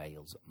man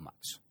avails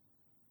much.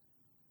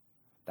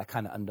 That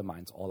kind of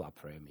undermines all our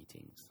prayer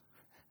meetings.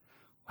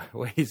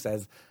 Where he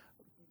says,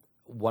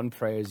 one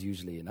prayer is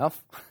usually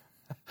enough.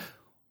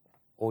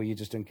 Or you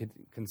just don't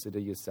consider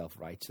yourself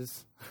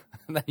righteous.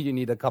 And then you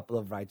need a couple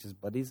of righteous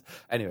buddies.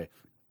 Anyway,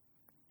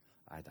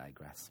 I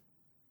digress.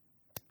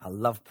 I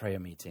love prayer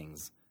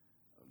meetings.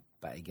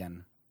 But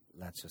again,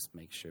 let's just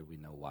make sure we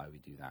know why we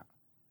do that.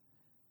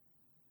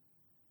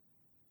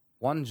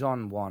 1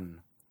 John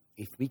 1,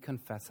 if we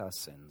confess our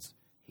sins,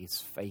 He's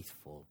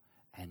faithful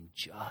and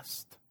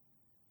just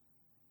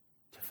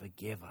to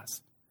forgive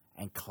us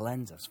and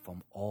cleanse us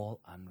from all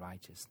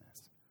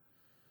unrighteousness.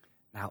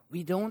 Now,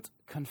 we don't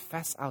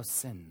confess our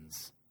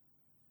sins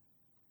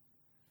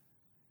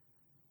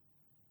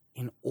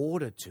in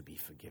order to be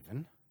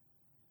forgiven.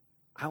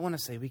 I want to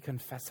say we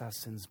confess our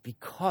sins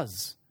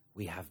because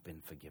we have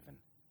been forgiven.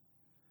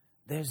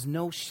 There's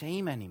no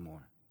shame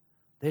anymore.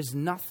 There's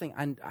nothing,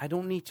 and I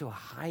don't need to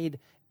hide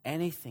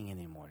anything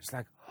anymore. It's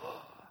like,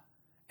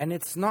 and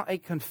it's not a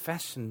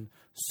confession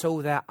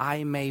so that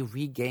I may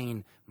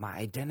regain my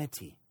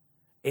identity.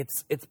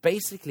 It's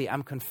basically,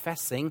 I'm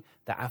confessing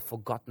that I've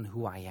forgotten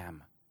who I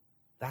am.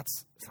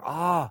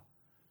 And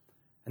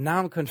now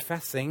I'm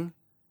confessing,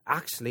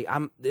 actually,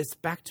 it's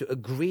back to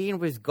agreeing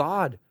with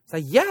God. It's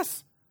like,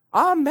 yes,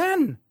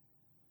 amen.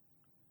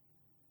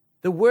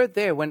 The word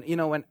there,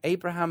 when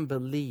Abraham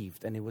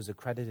believed and it was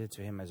accredited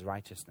to him as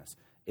righteousness,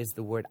 is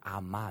the word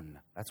aman.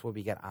 That's where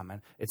we get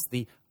amen. It's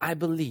I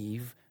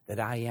believe that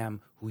I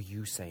am who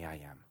you say I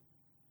am.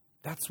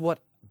 That's what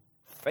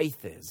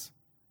faith is.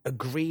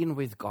 Agreeing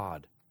with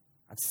God.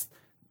 That's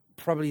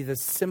probably the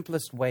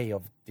simplest way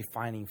of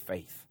defining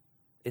faith.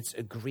 It's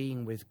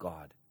agreeing with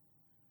God.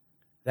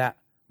 That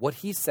what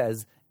he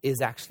says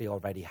is actually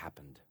already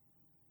happened.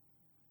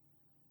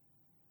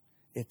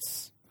 I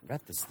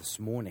read this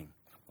morning.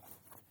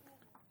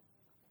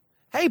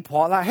 Hey,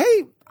 Paula.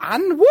 Hey,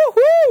 Anne.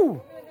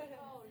 Woohoo!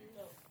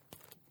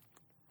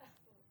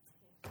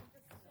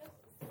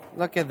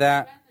 Look at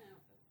that.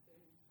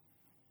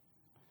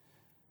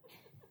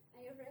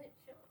 Are you ready?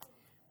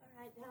 All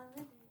right,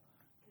 darling.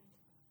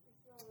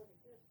 It's all really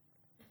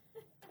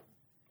good.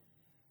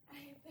 Are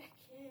you back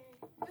here?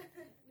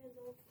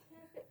 Middle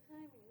perfect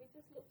timing. We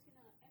just looked in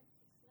our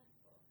empty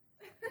snack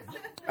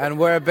box.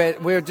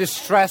 And we're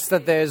distressed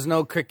that there's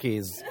no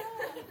cookies.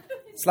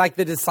 It's like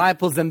the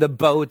disciples in the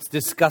boat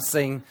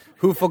discussing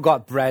who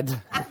forgot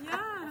bread.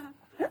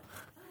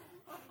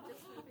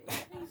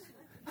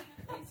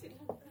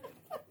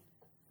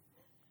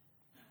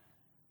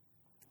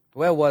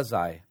 Where was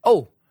I?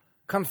 Oh,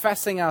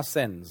 confessing our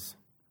sins.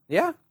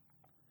 Yeah?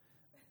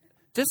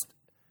 Just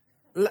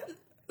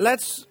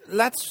let's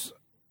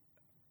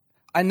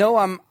I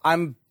know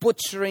I'm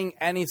butchering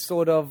any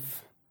sort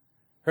of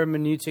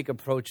hermeneutic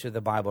approach to the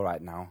Bible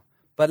right now,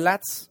 but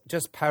let's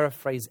just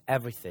paraphrase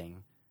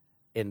everything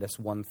in this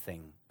one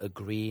thing,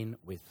 agreeing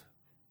with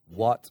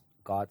what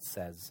God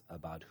says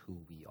about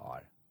who we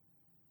are.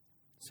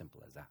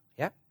 Simple as that.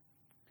 Yeah? It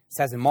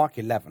says in Mark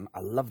 11, I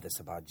love this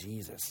about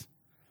Jesus.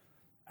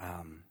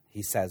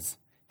 He says,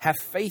 have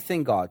faith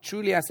in God.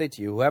 Truly I say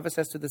to you, whoever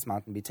says to this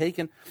mountain, be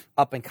taken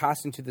up and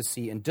cast into the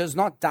sea, and does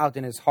not doubt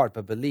in his heart,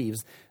 but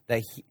believes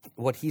that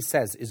what he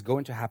says is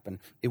going to happen,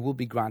 it will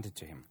be granted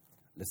to him.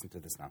 Listen to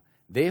this now.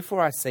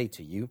 Therefore I say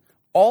to you,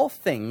 all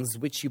things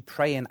which you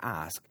pray and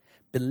ask,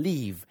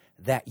 believe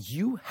that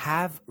you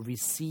have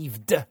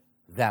received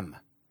them.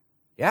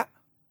 Yeah?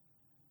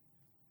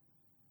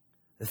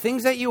 The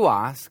things that you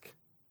ask,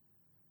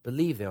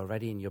 believe they're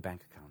already in your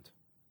bank account.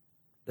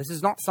 This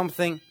is not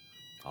something,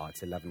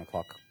 it's 11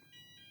 o'clock.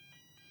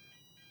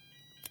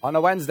 On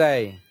a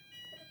Wednesday.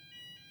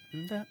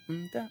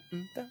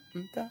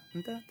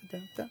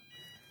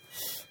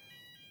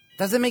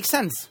 Does it make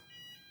sense?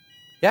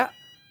 Yeah?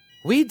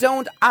 We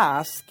don't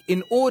ask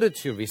in order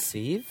to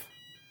receive.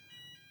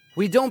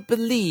 We don't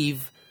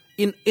believe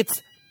in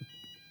it's.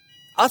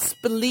 Us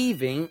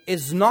believing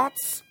is not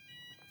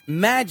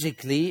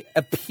magically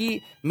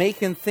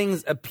making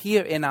things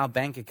appear in our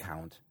bank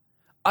account.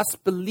 Us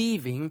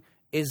believing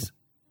is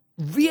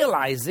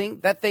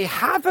realizing that they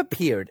have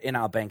appeared in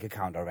our bank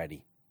account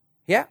already.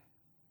 Yeah?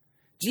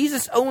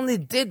 Jesus only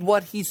did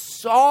what he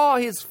saw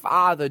his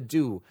Father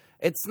do.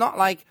 It's not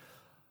like,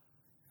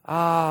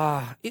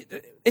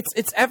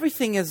 it's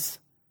everything is,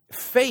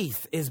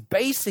 faith is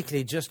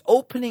basically just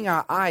opening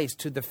our eyes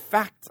to the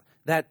fact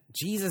that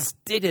Jesus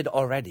did it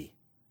already.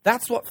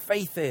 That's what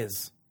faith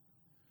is.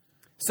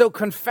 So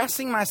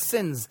confessing my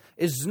sins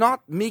is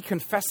not me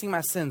confessing my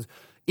sins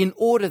in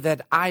order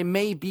that I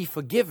may be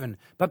forgiven,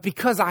 but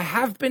because I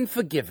have been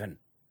forgiven.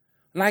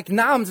 Like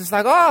now I'm just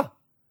like,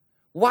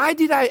 why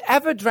did I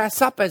ever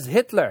dress up as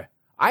Hitler?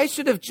 I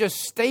should have just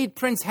stayed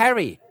Prince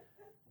Harry.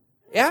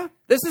 Yeah?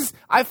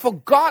 I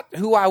forgot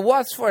who I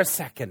was for a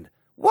second.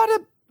 What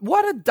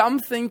a dumb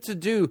thing to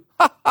do.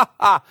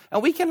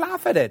 And we can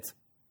laugh at it.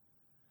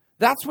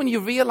 That's when you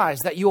realize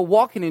that you're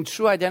walking in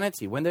true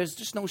identity, when there's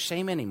just no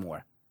shame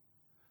anymore.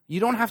 You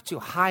don't have to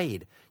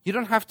hide. You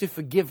don't have to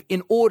forgive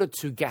in order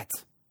to get.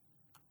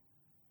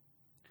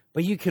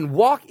 But you can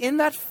walk in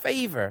that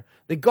favor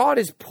that God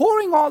is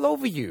pouring all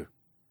over you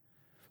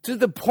to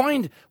the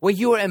point where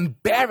you are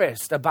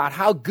embarrassed about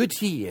how good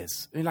he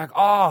is. And you're like,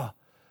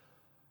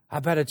 I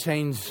better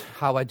change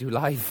how I do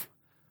life.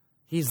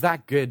 He's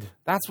that good.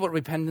 That's what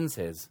repentance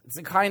is. It's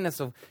the kindness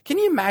of, can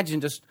you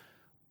imagine just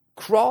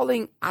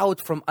crawling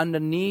out from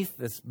underneath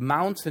this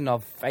mountain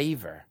of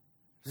favor?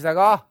 It's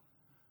like,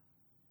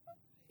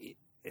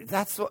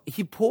 that's what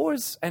he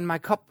pours and my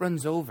cup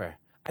runs over.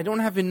 I don't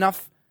have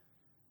enough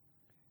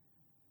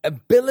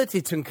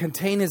ability to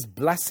contain his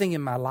blessing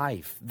in my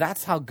life.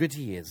 That's how good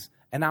he is.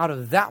 And out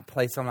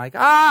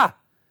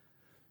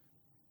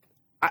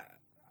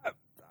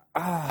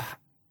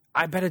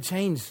I better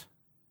change.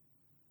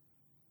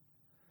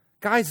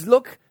 Guys,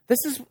 look, this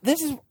is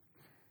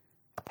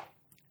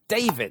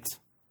David.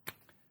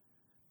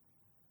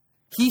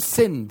 He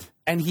sinned,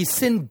 and he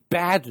sinned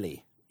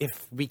badly,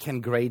 if we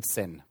can grade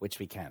sin, which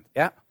we can't.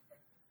 Yeah.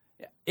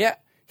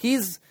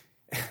 He's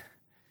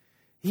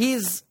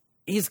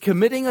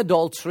committing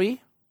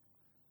adultery,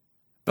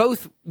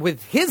 both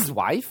with his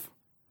wife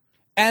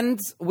and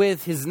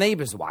with his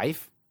neighbor's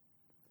wife.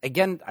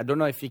 Again, I don't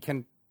know if you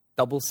can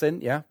double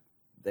sin. Yeah,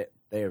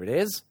 there it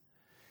is.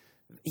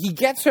 He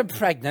gets her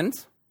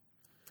pregnant.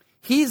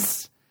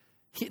 He's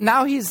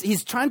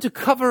trying to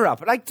cover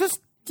up. Like, just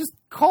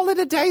call it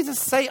a day.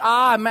 Just say,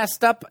 I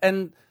messed up.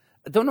 And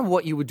I don't know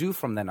what you would do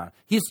from then on.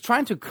 He's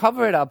trying to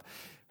cover it up.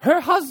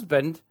 Her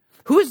husband,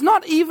 who is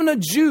not even a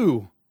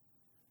Jew,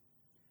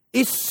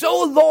 is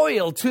so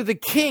loyal to the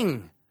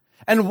king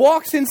and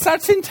walks in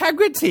such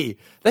integrity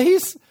that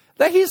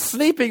he's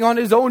sleeping on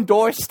his own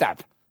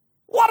doorstep.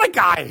 What a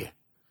guy.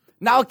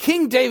 Now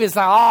King David's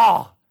like,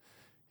 oh,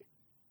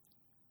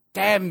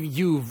 damn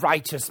you,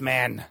 righteous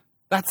man.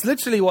 That's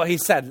literally what he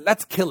said.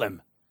 Let's kill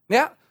him.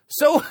 Yeah.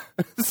 So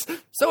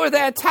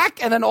they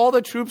attack, and then all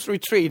the troops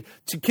retreat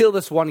to kill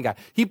this one guy.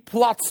 He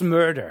plots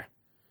murder.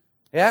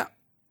 Yeah.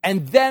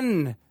 And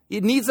then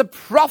it needs a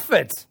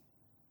prophet.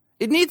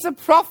 It needs a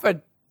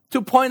prophet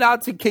to point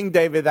out to King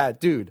David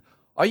that, dude,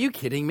 are you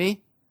kidding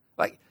me?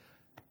 Like,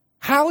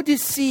 how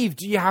deceived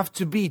do you have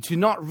to be to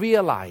not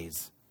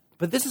realize?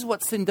 But this is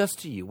what sin does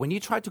to you. When you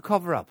try to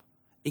cover up,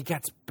 it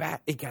gets bad.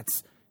 It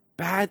gets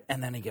bad,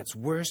 and then it gets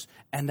worse.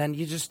 And then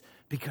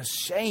because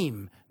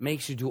shame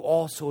makes you do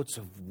all sorts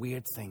of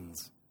weird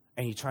things.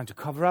 And you're trying to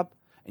cover up,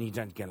 and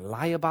you're going to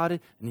lie about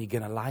it, and you're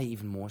going to lie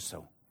even more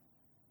so.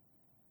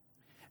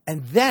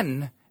 And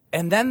then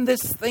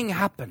this thing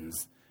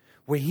happens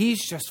where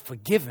he's just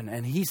forgiven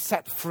and he's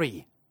set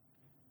free.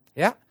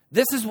 Yeah?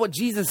 This is what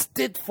Jesus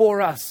did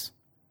for us.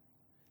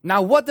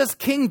 Now, what does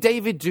King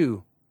David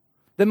do?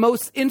 The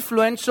most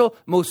influential,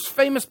 most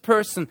famous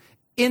person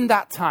in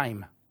that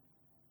time.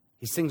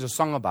 He sings a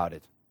song about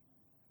it.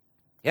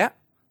 Yeah?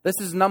 This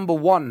is number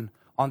 1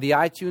 on the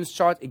iTunes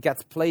chart. It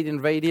gets played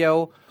in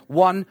radio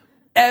 1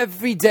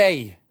 every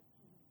day.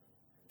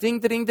 Ding,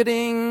 ding, ding,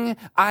 ding.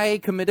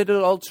 I committed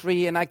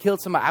adultery and I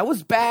killed somebody. I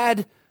was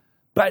bad,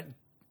 but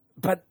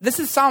this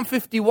is Psalm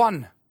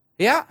 51.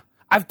 Yeah?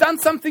 I've done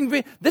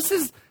something. This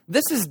is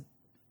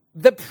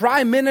the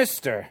prime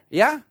minister.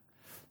 Yeah?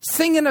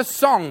 Singing a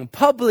song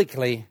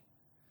publicly,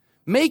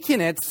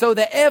 making it so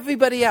that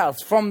everybody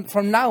else from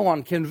now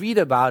on can read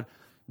about,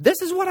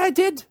 this is what I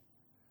did.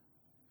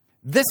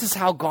 This is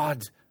how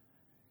God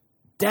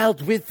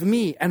dealt with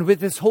me and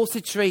with this whole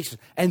situation.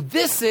 And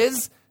this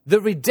is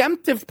the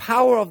redemptive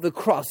power of the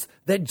cross,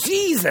 that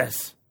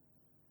Jesus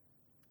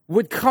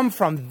would come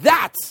from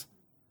that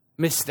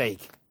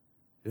mistake.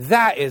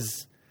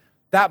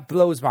 That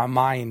blows my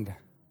mind.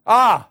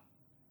 Why?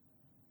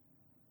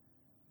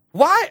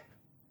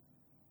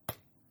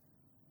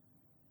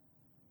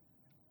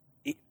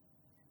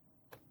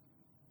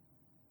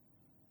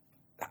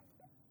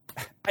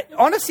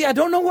 Honestly, I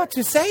don't know what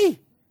to say.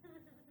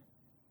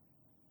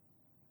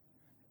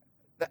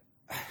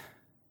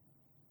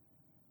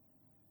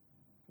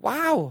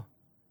 Wow.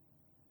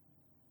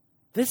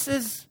 This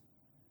is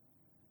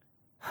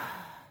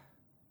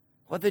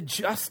what the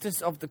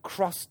justice of the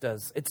cross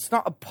does. It's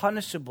not a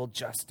punishable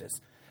justice.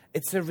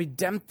 It's a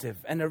redemptive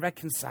and a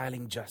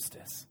reconciling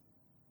justice.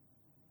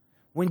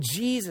 When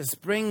Jesus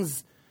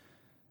brings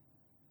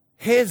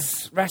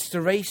his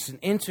restoration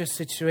into a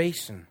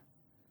situation,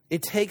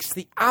 it takes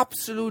the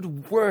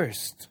absolute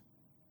worst,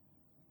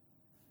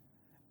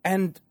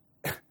 and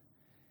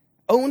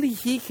only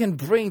he can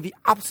bring the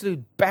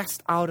absolute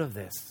best out of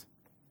this.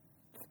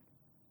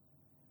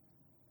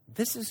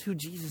 This is who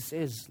Jesus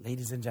is,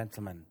 ladies and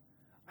gentlemen.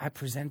 I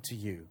present to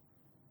you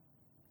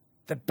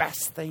the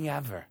best thing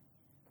ever.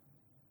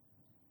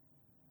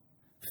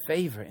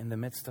 Favor in the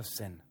midst of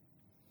sin.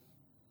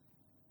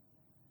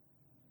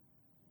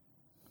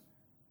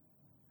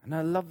 And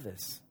I love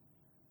this,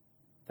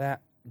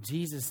 that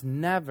Jesus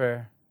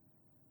never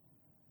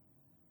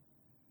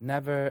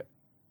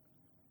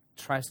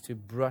tries to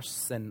brush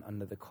sin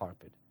under the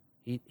carpet.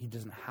 He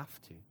doesn't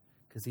have to,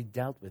 because he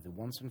dealt with it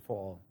once and for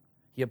all.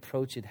 He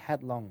approached it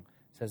headlong,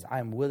 says, I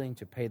am willing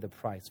to pay the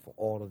price for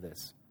all of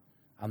this.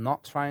 I'm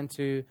not trying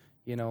to,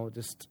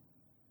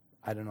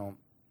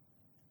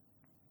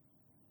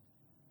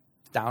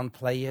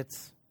 downplay it.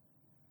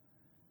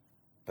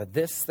 But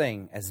this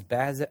thing, as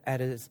bad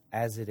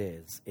as it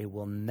is, it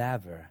will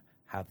never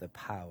have the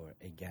power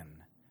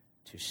again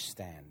to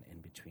stand in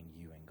between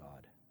you and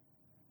God.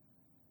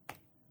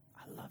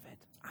 I love it.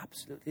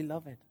 Absolutely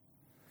love it.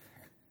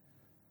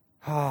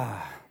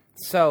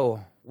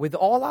 So, with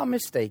all our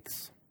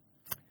mistakes,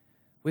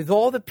 with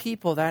all the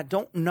people that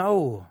don't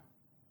know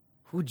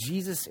who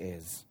Jesus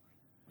is,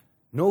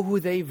 know who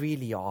they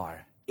really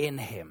are in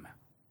him,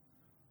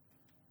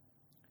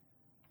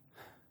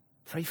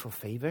 pray for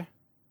favor.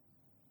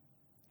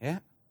 Yeah?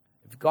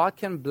 If God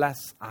can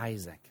bless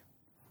Isaac,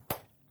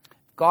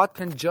 God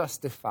can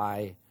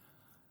justify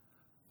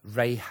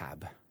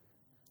Rahab,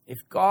 if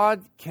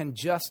God can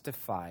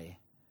justify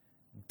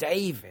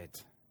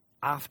David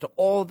after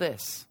all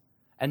this,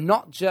 and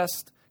not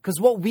just, because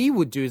what we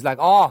would do is like,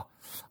 oh,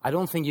 I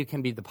don't think you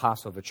can be the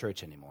pastor of a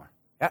church anymore.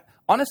 Yeah?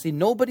 Honestly,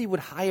 nobody would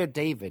hire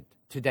David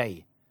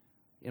today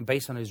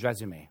based on his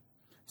resume.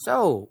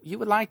 So, you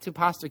would like to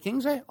pastor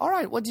Kingsway? All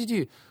right, what did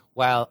you do?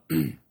 Well,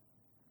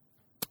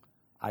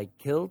 I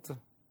killed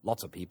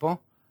lots of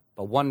people,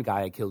 but one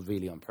guy I killed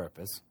really on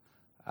purpose.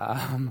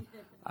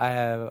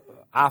 After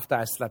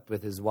I slept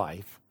with his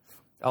wife.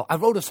 Oh, I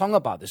wrote a song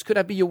about this. Could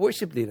I be your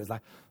worship leader? It's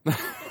like,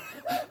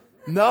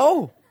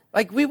 no.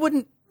 Like, we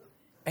wouldn't.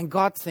 And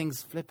God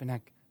thinks, flipping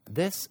heck,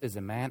 this is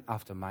a man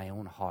after my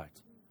own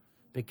heart.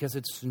 Because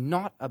it's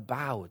not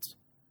about,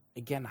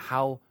 again,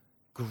 how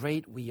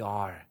great we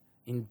are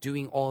in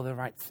doing all the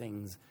right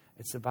things.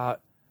 It's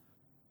about,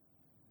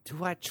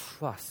 do I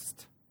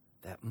trust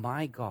that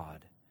my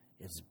God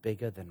is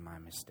bigger than my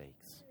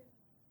mistakes?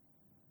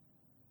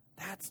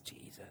 That's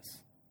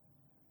Jesus.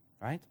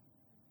 Right?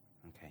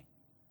 Okay.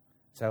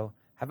 So,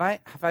 have I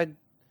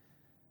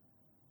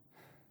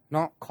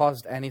not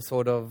caused any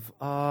sort of,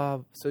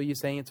 so you're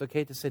saying it's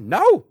okay to sin?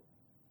 No!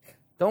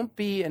 Don't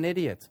be an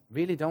idiot.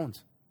 Really don't.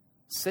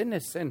 Sin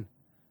is sin.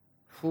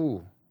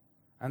 Whew.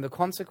 And the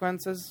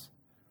consequences,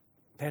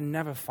 they're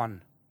never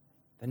fun.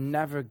 They're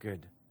never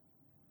good.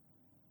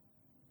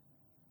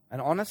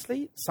 And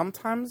honestly,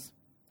 sometimes,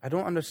 I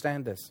don't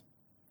understand this.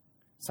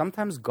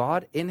 Sometimes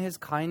God, in His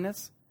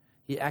kindness,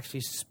 He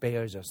actually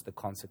spares us the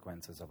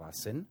consequences of our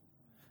sin.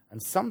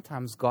 And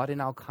sometimes God,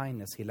 in our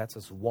kindness, He lets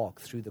us walk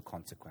through the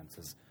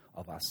consequences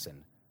of our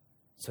sin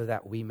so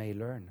that we may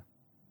learn.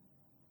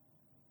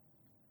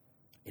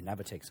 It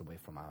never takes away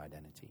from our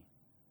identity,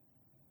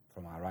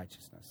 from our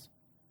righteousness,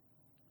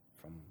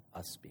 from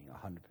us being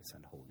 100%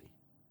 holy.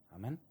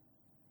 Amen?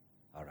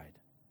 All right.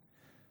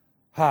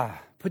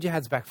 Put your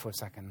heads back for a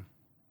second.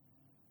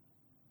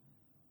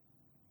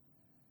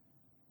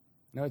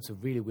 No, it's a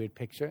really weird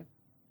picture,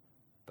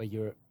 but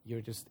you're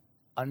just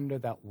under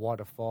that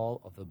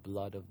waterfall of the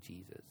blood of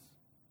Jesus.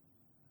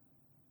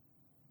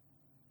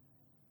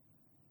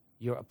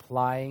 You're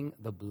applying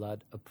the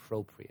blood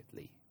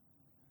appropriately.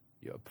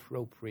 You're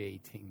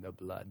appropriating the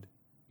blood.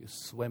 You're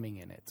swimming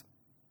in it.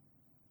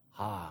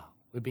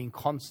 We're being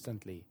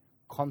constantly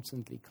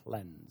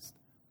cleansed.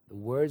 The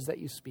words that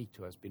you speak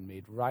to us been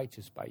made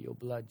righteous by your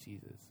blood,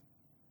 Jesus.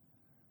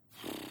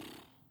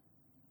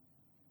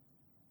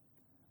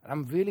 And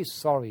I'm really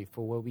sorry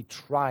for where we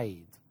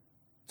tried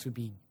to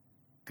be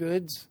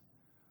good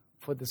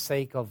for the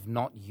sake of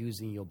not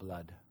using your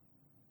blood.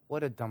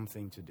 What a dumb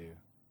thing to do.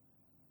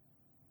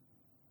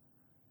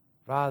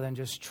 Rather than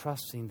just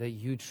trusting that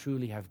you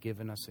truly have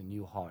given us a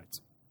new heart.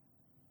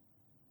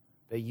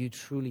 That you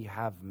truly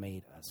have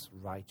made us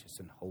righteous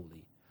and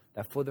holy.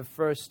 That for the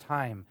first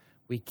time,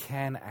 we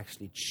can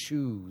actually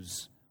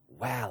choose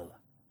well.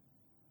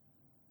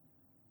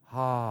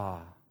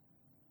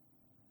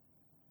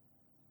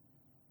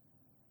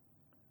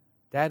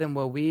 That and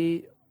where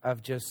we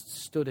have just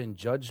stood in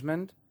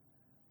judgment,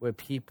 where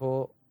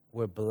people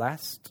were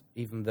blessed,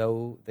 even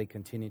though they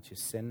continue to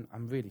sin,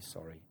 I'm really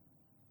sorry.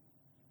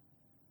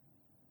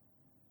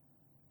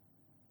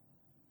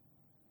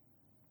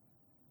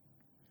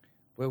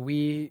 Where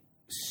we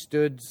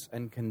stood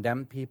and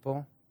condemned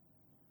people,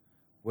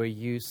 where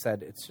you said,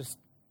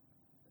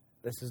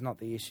 this is not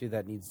the issue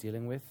that needs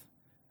dealing with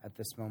at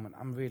this moment.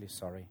 I'm really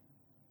sorry.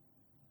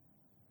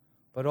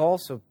 But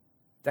also,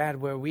 Dad,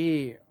 where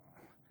we,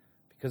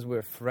 because we're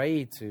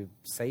afraid to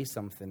say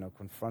something or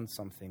confront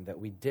something, that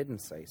we didn't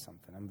say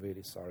something, I'm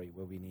really sorry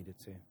where we needed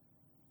to.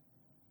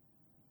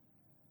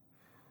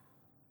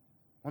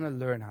 I want to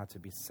learn how to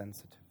be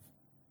sensitive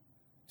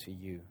to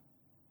you.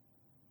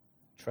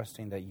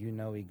 Trusting that you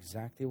know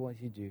exactly what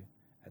you do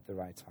at the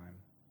right time.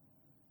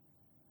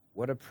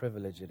 What a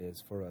privilege it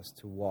is for us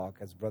to walk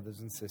as brothers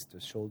and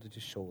sisters, shoulder to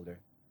shoulder.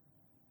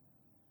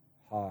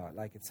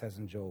 Like it says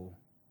in Joel,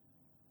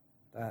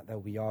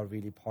 that we are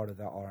really part of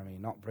that army,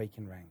 not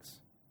breaking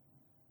ranks.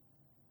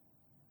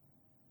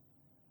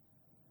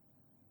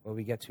 Where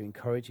we get to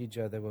encourage each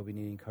other where we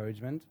need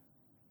encouragement,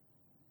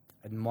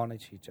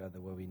 admonish each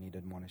other where we need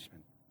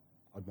admonishing.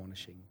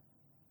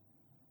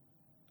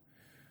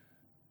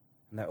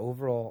 And that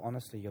overall,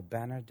 honestly, your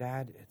banner,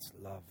 Dad, it's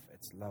love,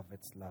 it's love,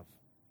 it's love.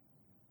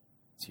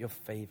 It's your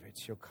favor,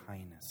 it's your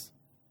kindness.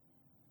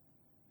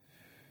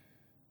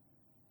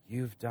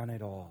 You've done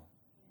it all.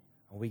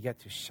 And we get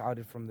to shout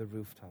it from the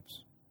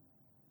rooftops.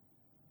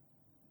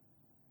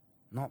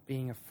 Not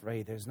being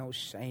afraid. There's no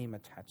shame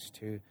attached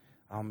to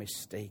our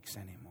mistakes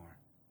anymore.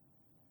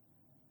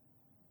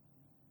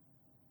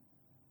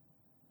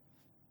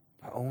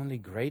 But only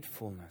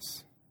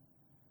gratefulness.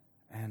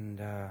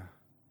 And I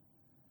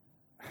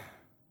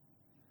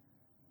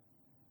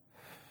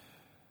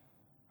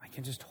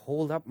can just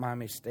hold up my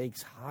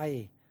mistakes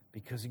high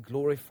because it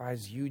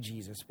glorifies you,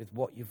 Jesus, with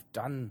what you've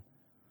done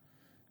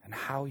and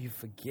how you've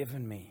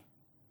forgiven me.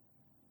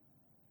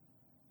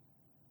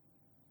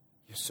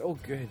 You're so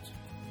good.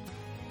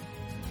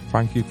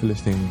 Thank you for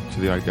listening to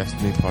the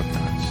iDestiny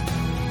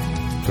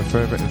podcast. For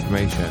further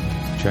information,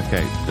 check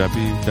out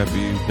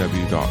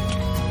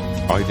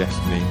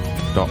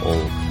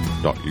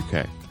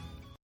www.idestiny.org.uk.